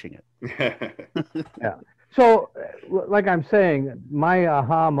polishing it. Yeah. So, like I'm saying, my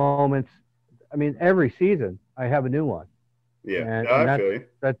aha moments, I mean, every season I have a new one. Yeah, and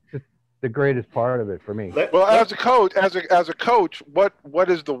that's just the greatest part of it for me. Well, as a coach, what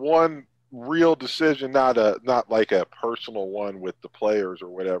is the one real decision, not like a personal one with the players or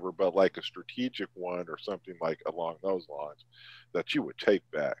whatever, but like a strategic one or something like along those lines that you would take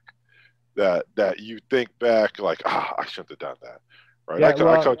back, that you think back like, I shouldn't have done that. Right. Yeah,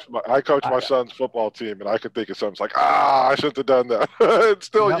 I coach my son's football team, and I could think of something like, I shouldn't have done that. It's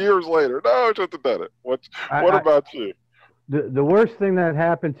still years later. No, I shouldn't have done it. What about you? The worst thing that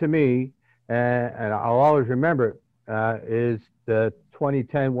happened to me, and I'll always remember it, is the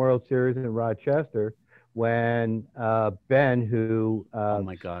 2010 World Series in Rochester when Ben, who oh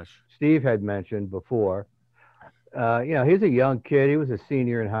my gosh, Steve had mentioned before, he's a young kid. He was a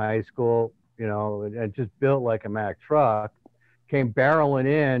senior in high school, and just built like a Mack truck. Came barreling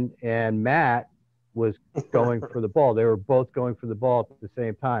in, and Matt was going for the ball. They were both going for the ball at the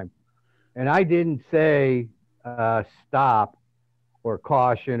same time. And I didn't say stop or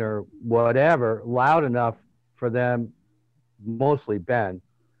caution or whatever loud enough for them, mostly Ben,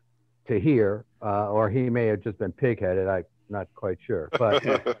 to hear, or he may have just been pig-headed. I'm not quite sure. But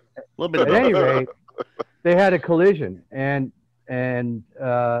a little bit at any rate, they had a collision, and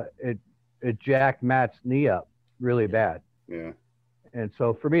it jacked Matt's knee up really bad. Yeah. And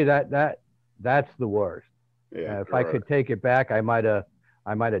so for me, that's the worst. Yeah. If I could take it back, I might have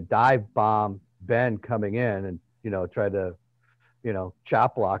dive bombed Ben coming in and try to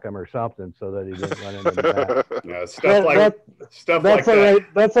chop block him or something so that he didn't run into the back. Yeah, stuff like that's all that.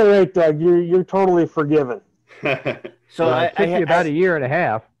 Right. That's all right, Doug. You're totally forgiven. So it took me about a year and a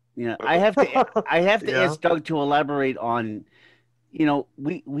half. Yeah, I have to ask Doug to elaborate on.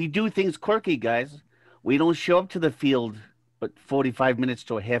 We do things quirky, guys. We don't show up to the field but 45 minutes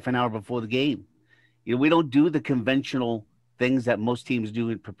to a half an hour before the game. We don't do the conventional things that most teams do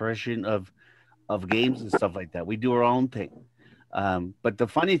in preparation of games and stuff like that. We do our own thing. But the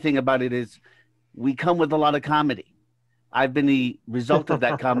funny thing about it is we come with a lot of comedy. I've been the result of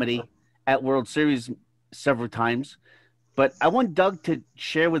that comedy at World Series several times. But I want Doug to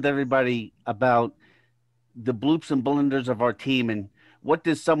share with everybody about the bloops and blunders of our team and what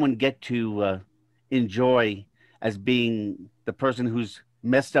does someone get to enjoy as being the person who's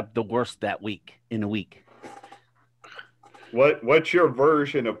messed up the worst that week in a week. What's your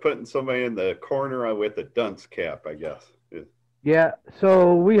version of putting somebody in the corner with a dunce cap, I guess? Yeah,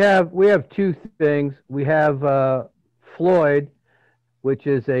 so we have two things. We have Floyd, which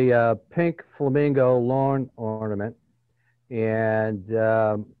is a pink flamingo lawn ornament, And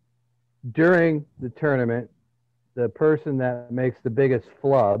during the tournament, the person that makes the biggest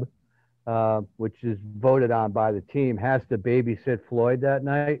flub, which is voted on by the team, has to babysit Floyd that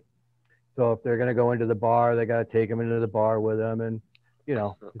night. So if they're going to go into the bar, they got to take him into the bar with them, and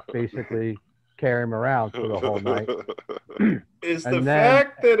just basically carry him around for the whole night. Is the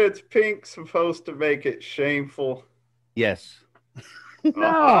fact that it's pink supposed to make it shameful? Yes.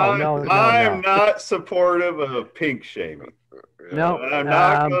 No. I'm not supportive of pink shaming. No, I'm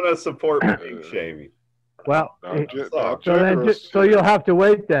not going to support pink shaming. Well, so you'll have to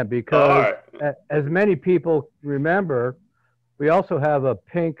wait then, because as many people remember, we also have a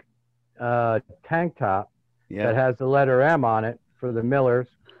pink tank top that has the letter M on it for the Millers.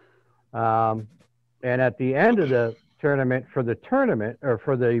 And at the end of the tournament, for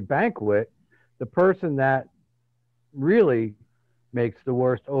the banquet, the person that really makes the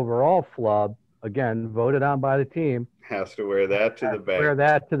worst overall flub, again voted on by the team, has to wear that to the banquet. Wear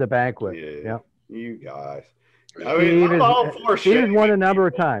that to the banquet. Yeah. You guys. I mean, I'm all for shaming. Steve won a number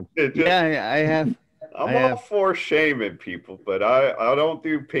of times. I have. I'm all for shaming people, but I don't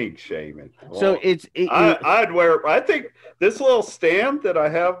do pink shaming. So I'd wear. I think this little stand that I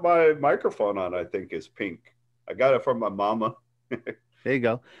have my microphone on, I think is pink. I got it from my mama. There you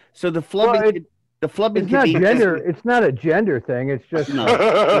go. So the flubbing. The flubbing it's not gender. It's not a gender thing. It's just hideous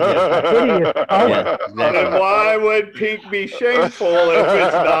color. Then why would pink be shameful if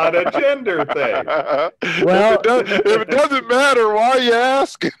it's not a gender thing? Well, if it doesn't matter, why are you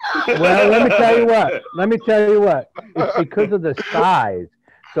asking? Well, let me tell you what. It's because of the size.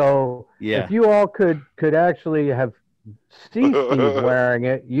 So if you all could actually have seen Steve wearing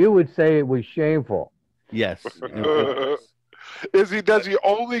it, you would say it was shameful. Yes. Does he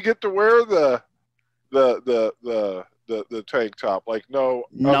only get to wear the tank top? Like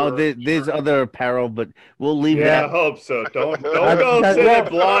there's other apparel, but we'll leave that. I hope so. Don't go sending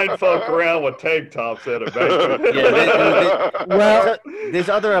blind folk around with tank tops at a banquet. There's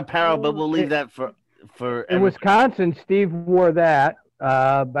other apparel, but we'll leave that for in Wisconsin. Steve wore that.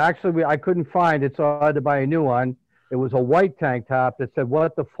 Actually, I couldn't find it, so I had to buy a new one. It was a white tank top that said,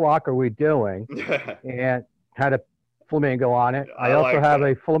 "What the flock are we doing?" and had a flamingo on it. I also have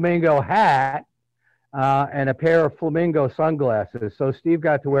a flamingo hat. And a pair of flamingo sunglasses. So Steve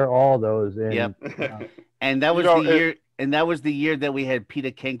got to wear all those. And that was the year. And that was the year that we had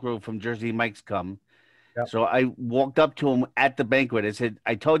Peter Cankro from Jersey Mike's come. Yep. So I walked up to him at the banquet. I said,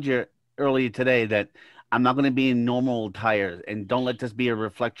 "I told you earlier today that I'm not going to be in normal attire, and don't let this be a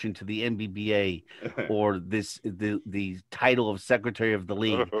reflection to the MBBA or the title of Secretary of the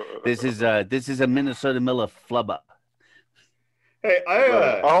League. This is a Minnesota Miller flubber." Hey,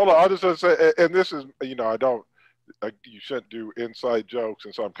 hold on. I'll just say, and this is, you shouldn't do inside jokes,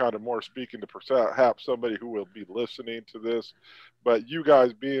 and so I'm kind of more speaking to perhaps somebody who will be listening to this. But you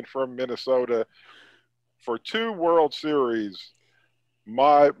guys being from Minnesota, for 2 World Series,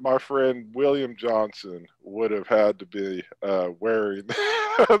 my friend William Johnson would have had to be wearing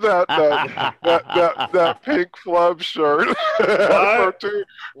that pink flub shirt for two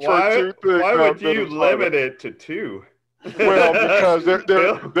things. Why would you limit it to 2? Well, because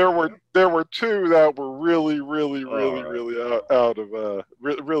there were 2 that were really out of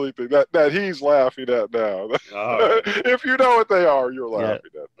really think that he's laughing at now. If you know what they are, you're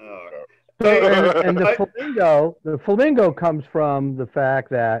laughing at. So, and the flamingo comes from the fact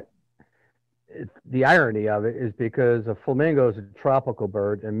that the irony of it is because a flamingo is a tropical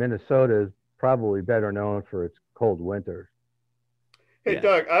bird, and Minnesota is probably better known for its cold winters. Hey,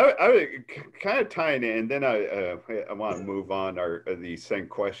 Doug, I kind of tying in, and then I want to move on these same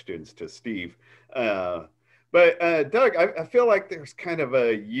questions to Steve. But Doug, I feel like there's kind of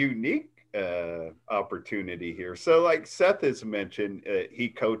a unique opportunity here. So, like Seth has mentioned, he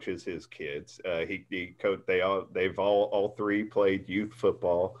coaches his kids. They've all 3 played youth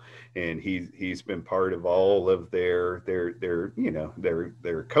football, and he's been part of all of their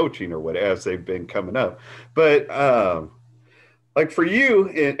coaching or what as they've been coming up. But like for you,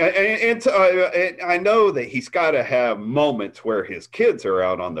 and I know that he's got to have moments where his kids are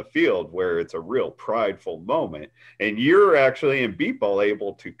out on the field where it's a real prideful moment, and you're actually in beat ball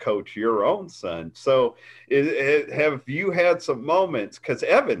able to coach your own son. So have you had some moments, because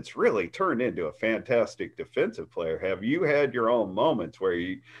Evans really turned into a fantastic defensive player. Have you had your own moments where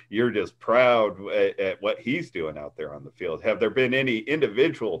you're just proud at what he's doing out there on the field? Have there been any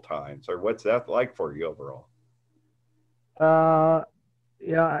individual times, or what's that like for you overall? I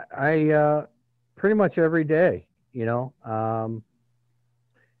pretty much every day, he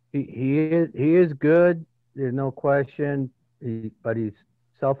is good. There's no question, but he's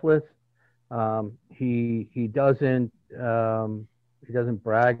selfless. He doesn't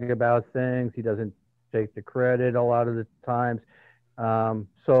brag about things. He doesn't take the credit a lot of the times.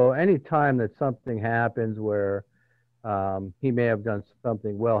 So any time that something happens where he may have done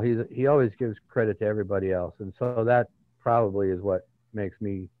something well, he always gives credit to everybody else, and so that probably is what makes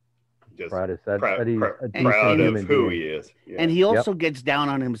me proudest. That he's a decent human who being. He is. Yeah. And he also gets down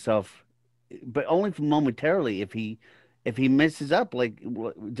on himself, but only for momentarily if he messes up, like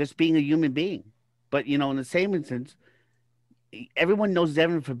just being a human being. But in the same instance, everyone knows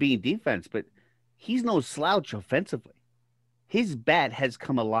Devin for being defense, but he's no slouch offensively. His bat has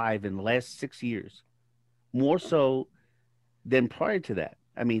come alive in the last 6 years, more so than prior to that.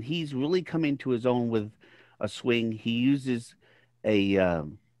 I mean, he's really come into his own with a swing. He uses a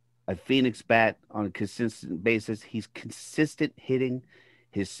Phoenix bat on a consistent basis. He's consistent hitting.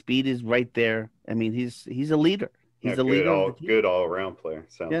 His speed is right there. I mean, he's a leader. He's a leader. Good all around player.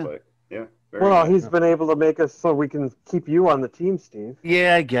 Sounds like. Yeah. Well, he's been able to make us so we can keep you on the team, Steve.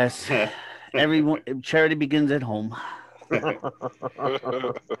 Yeah, I guess. Everyone, charity begins at home.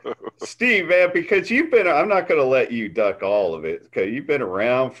 Steve, man, because I'm not going to let you duck all of it because you've been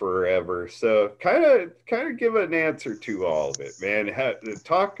around forever. So kind of give an answer to all of it, man.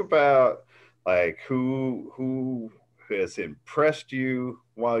 Talk about like who has impressed you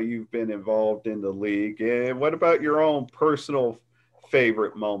while you've been involved in the league, and what about your own personal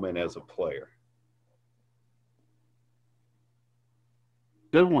favorite moment as a player?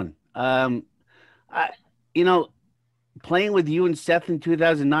 Good one. Playing with you and Seth in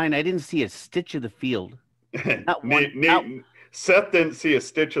 2009, I didn't see a stitch of the field. Not one. Seth didn't see a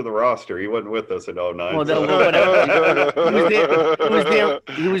stitch of the roster. He wasn't with us in 09. Well, whatever.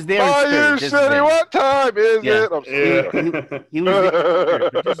 He was there. Oh, you City, what time is it? He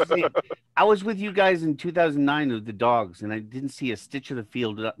was there. I was with you guys in 2009 with the Dogs, and I didn't see a stitch of the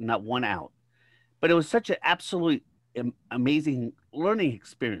field, not one out. But it was such an absolute amazing learning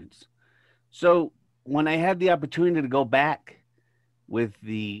experience. So when I had the opportunity to go back with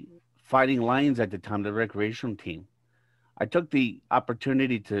the Fighting Lions at the time, the recreational team, I took the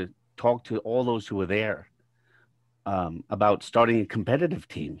opportunity to talk to all those who were there about starting a competitive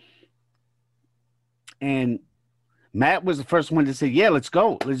team. And Matt was the first one to say, yeah, let's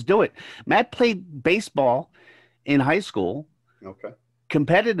go. Let's do it. Matt played baseball in high school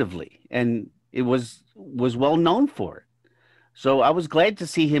competitively, and it was well known for it. So I was glad to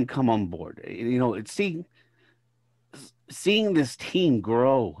see him come on board. It's seeing this team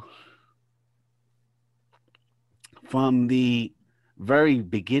grow from the very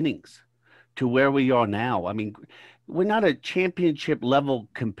beginnings to where we are now. I mean, we're not a championship level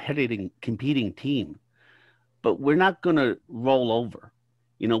competing team, but we're not going to roll over.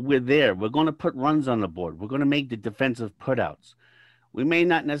 We're there. We're going to put runs on the board. We're going to make the defensive putouts. We may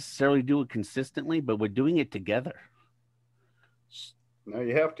not necessarily do it consistently, but we're doing it together. No,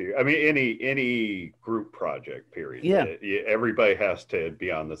 you have to. I mean, any group project, period. Yeah. Everybody has to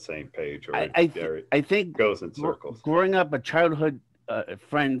be on the same page, or I think it goes in circles. Growing up, a childhood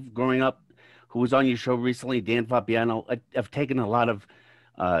friend growing up who was on your show recently, Dan Fabiano, I've taken a lot of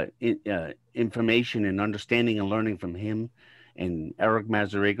information and understanding and learning from him and Eric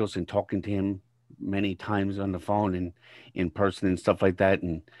Mazarigos, and talking to him many times on the phone and in person and stuff like that.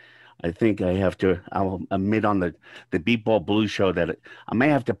 And I think I'll admit on the Beat Ball Blues show that I may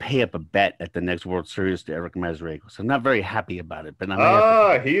have to pay up a bet at the next World Series to Eric Mazarigos. I'm not very happy about it, but I may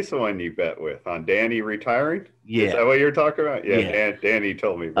have to... he's the one you bet with on Danny retiring? Yeah. Is that what you're talking about? Yeah. Danny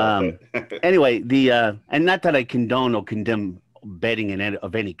told me about that. Anyway, and not that I condone or condemn betting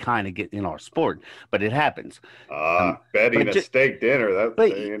of any kind in our sport, but it happens. Betting a steak dinner,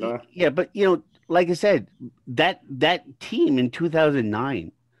 Yeah, but like I said, that team in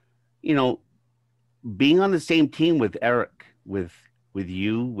 2009, being on the same team with Eric, with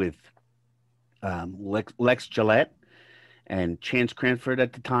you, with Lex Gillette and Chance Cranford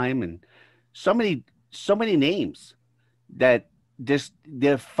at the time, and so many names that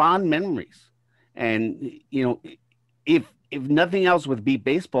they're fond memories. And if nothing else with Beat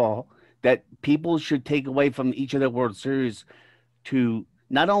Baseball, that people should take away from each of their World Series to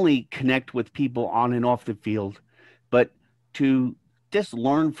not only connect with people on and off the field, but to just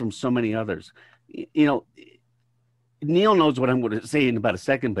learn from so many others. Neil knows what I'm going to say in about a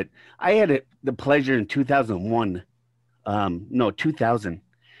second, but I had the pleasure in 2000,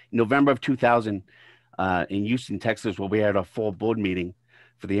 November of 2000, in Houston, Texas, where we had our fall board meeting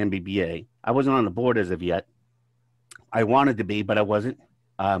for the NBBA. I wasn't on the board as of yet. I wanted to be, but I wasn't.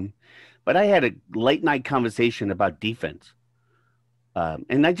 But I had a late night conversation about defense.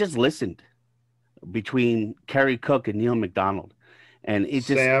 And I just listened between Kerry Cook and Neil McDonald. And it just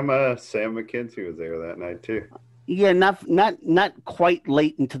Sam McKenzie was there that night too. yeah, not quite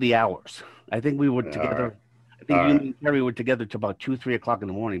late into the hours. I think we were together. Right. I think you and Terry were together till about 2-3 o'clock in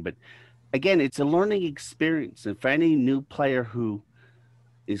the morning. But again, it's a learning experience, and for any new player who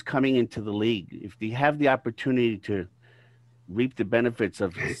is coming into the league, if they have the opportunity to reap the benefits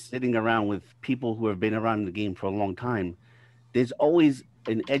of sitting around with people who have been around the game for a long time, there's always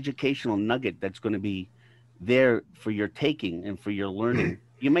an educational nugget that's going to be there for your taking and for your learning.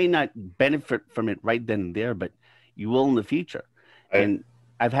 You may not benefit from it right then and there, but you will in the future. And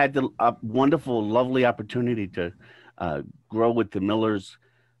I've had the wonderful, lovely opportunity to grow with the Millers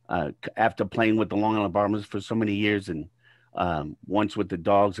after playing with the Long Island Bombers for so many years, and once with the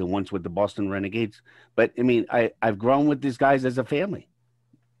Dogs and once with the Boston Renegades. But I mean, I've grown with these guys as a family.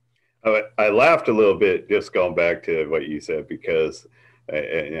 I laughed a little bit just going back to what you said, because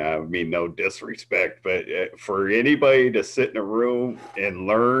I mean, no disrespect, but for anybody to sit in a room and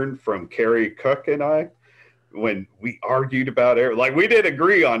learn from Kerry Cook and I, when we argued about it, like we didn't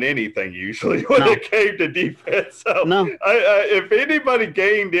agree on anything usually when it came to defense. So if anybody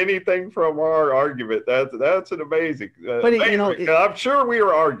gained anything from our argument, that's an amazing. But you know, I'm sure we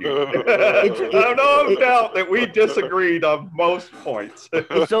were arguing. No doubt that we disagreed on most points.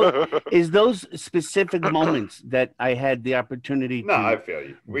 So, is those specific moments that I had the opportunity to I feel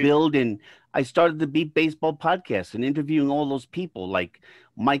you. build, and I started the Beat Baseball podcast and interviewing all those people like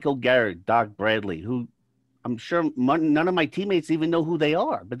Michael Garrett, Doc Bradley, who I'm sure none of my teammates even know who they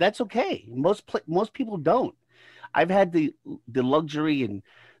are, but that's okay. Most people don't. I've had the luxury and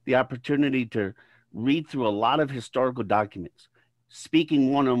the opportunity to read through a lot of historical documents,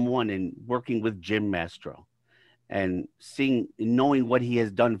 speaking one-on-one and working with Jim Mastro, and knowing what he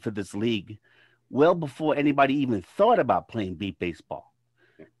has done for this league well before anybody even thought about playing beat baseball.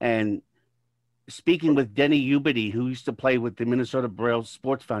 And speaking with Denny Ubity, who used to play with the Minnesota Braille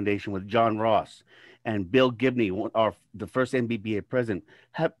Sports Foundation with John Ross, and Bill Gibney, the first NBBA president,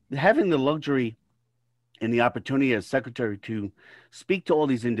 having the luxury and the opportunity as secretary to speak to all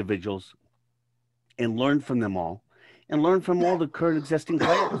these individuals and learn from them all, and learn from all the current existing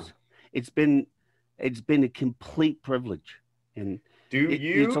players. It's been a complete privilege, and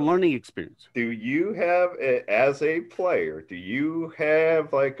it's a learning experience. Do you have, as a player, do you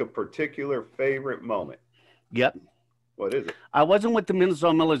have like a particular favorite moment? Yep. What is it? I wasn't with the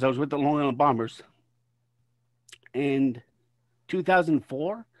Minnesota Millers. I was with the Long Island Bombers. And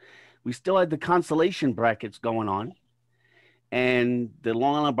 2004, we still had the consolation brackets going on, and the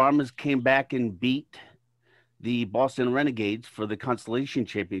Long Island Bombers came back and beat the Boston Renegades for the consolation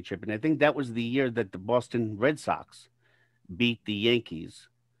championship. And I think that was the year that the Boston Red Sox beat the Yankees,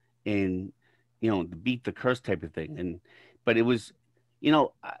 and beat the curse type of thing. But it was,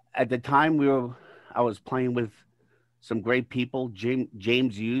 at the time I was playing with some great people.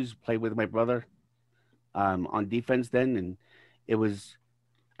 James Hughes played with my brother on defense then, and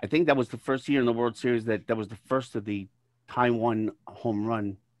I think that was the first year in the World Series that was the first of the time one home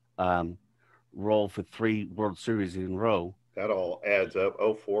run roll for 3 World Series in a row. That all adds up.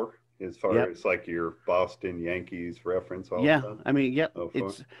 04 as far as like your Boston Yankees reference. I mean,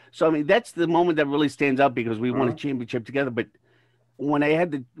 that's the moment that really stands out, because we won a championship together. But when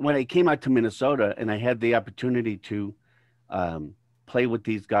I came out to Minnesota and I had the opportunity to play with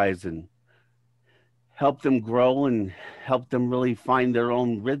these guys and help them grow and help them really find their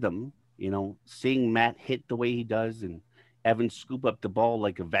own rhythm, seeing Matt hit the way he does, and Evan scoop up the ball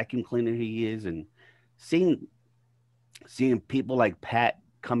like a vacuum cleaner he is, and seeing people like Pat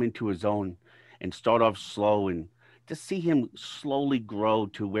come into his own and start off slow, and to see him slowly grow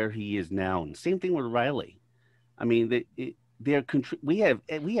to where he is now. And same thing with Riley. I mean, we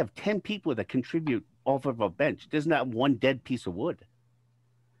have 10 people that contribute off of our bench. There's not one dead piece of wood.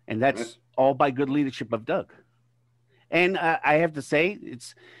 And that's all by good leadership of Doug. And I have to say,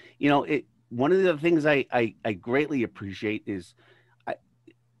 it's, one of the things I greatly appreciate is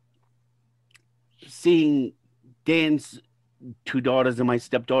seeing Dan's 2 daughters and my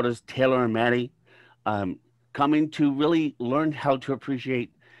stepdaughters, Taylor and Maddie, coming to really learn how to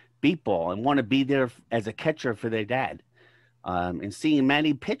appreciate beat ball and want to be there as a catcher for their dad. And seeing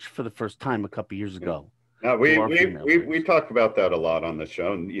Maddie pitch for the first time a couple years ago. Now, we talk about that a lot on the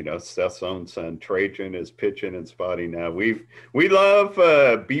show. And, Seth's own son Trajan is pitching and spotting now. We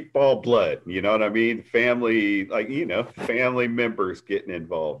love beat ball blood. You know what I mean? Family, family members getting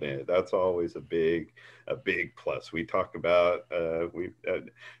involved in it. That's always a big plus. We talk about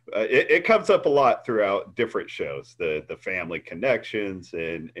it comes up a lot throughout different shows. The family connections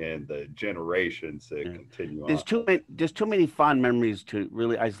and the generations that continue on. There's too many fond memories to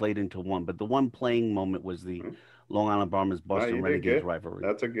really isolate into one. But the one playing moment was the Long Island Bombers Boston you did Renegades good. rivalry.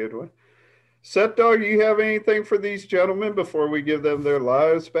 That's a good one. Set Dog, you have anything for these gentlemen before we give them their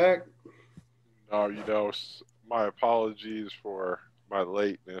lives back? No, my apologies for my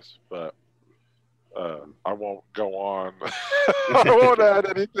lateness, but I won't go on. I won't add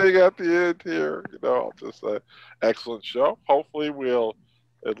anything at the end here. I'll just say excellent show. Hopefully we'll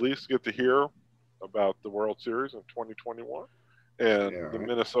at least get to hear about the World Series in 2021 and the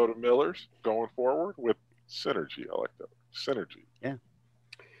Minnesota Millers going forward with synergy. I like that. Synergy. Yeah.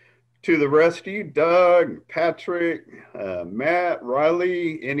 To the rest of you, Doug, Patrick, Matt,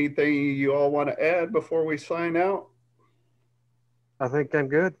 Riley, anything you all want to add before we sign out? I think I'm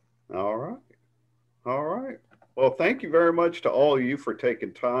good. All right. All right. Well, thank you very much to all of you for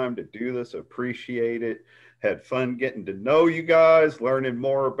taking time to do this. Appreciate it. Had fun getting to know you guys, learning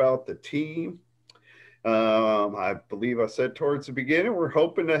more about the team. I believe I said towards the beginning, we're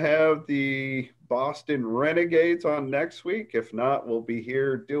hoping to have the Boston Renegades on next week. If not, we'll be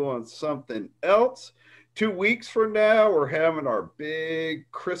here doing something else. 2 weeks from now, we're having our big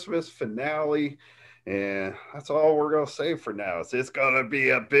Christmas finale. And that's all we're going to say for now. It's going to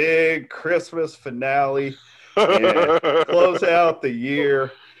be a big Christmas finale and close out the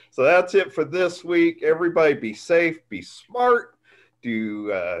year. So that's it for this week. Everybody be safe, be smart,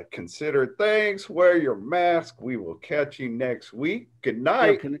 do consider things, wear your mask. We will catch you next week. Good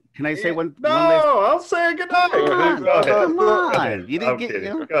night. Can I say one? No, last... I'll say good night. Come on. You didn't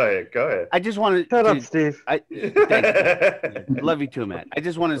get. Go ahead. I just wanted. Shut up, Steve. Thank you. Love you too, Matt. I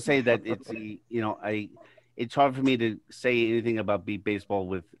just want to say that it's hard for me to say anything about beat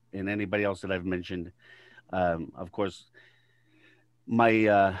baseball and anybody else that I've mentioned. Of course, my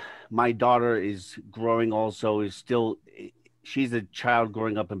daughter is growing. Also, she's a child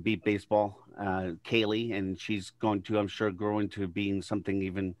growing up in beat baseball, Kaylee, and she's going to, I'm sure, grow into being something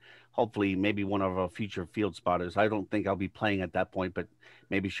even, hopefully, maybe one of our future field spotters. I don't think I'll be playing at that point, but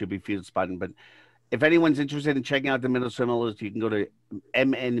maybe she'll be field spotting. But if anyone's interested in checking out the Minnesota Millers, you can go to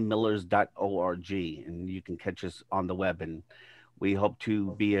mnmillers.org, and you can catch us on the web. And we hope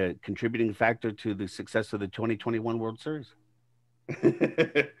to be a contributing factor to the success of the 2021 World Series.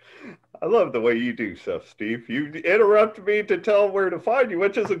 I love the way you do stuff, Steve. You interrupt me to tell where to find you,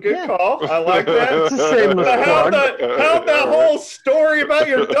 which is a good call. I like that. It's a shameless plug. How'd that whole story about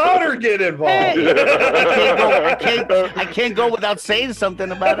your daughter get involved? I can't go without saying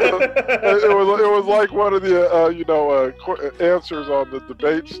something about it. It was like one of the answers on the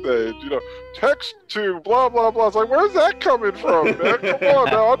debate stage. Text to blah blah blah. It's like, where's that coming from, man? Come on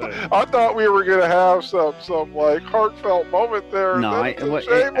now. I thought we were gonna have some like heartfelt moment there. No,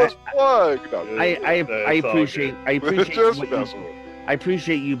 shameless plug. No, I appreciate I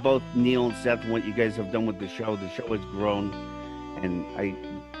appreciate you both, Neil and Seth, and what you guys have done with the show. The show has grown, and I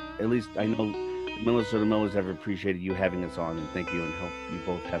know the Minnesota Millers have appreciated you having us on, and thank you, and hope you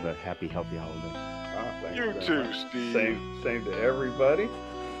both have a happy, healthy holiday. You too, Steve. Same to everybody.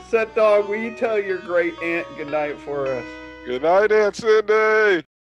 Set Dog, will you tell your great aunt good night for us? Good night, Aunt Cindy.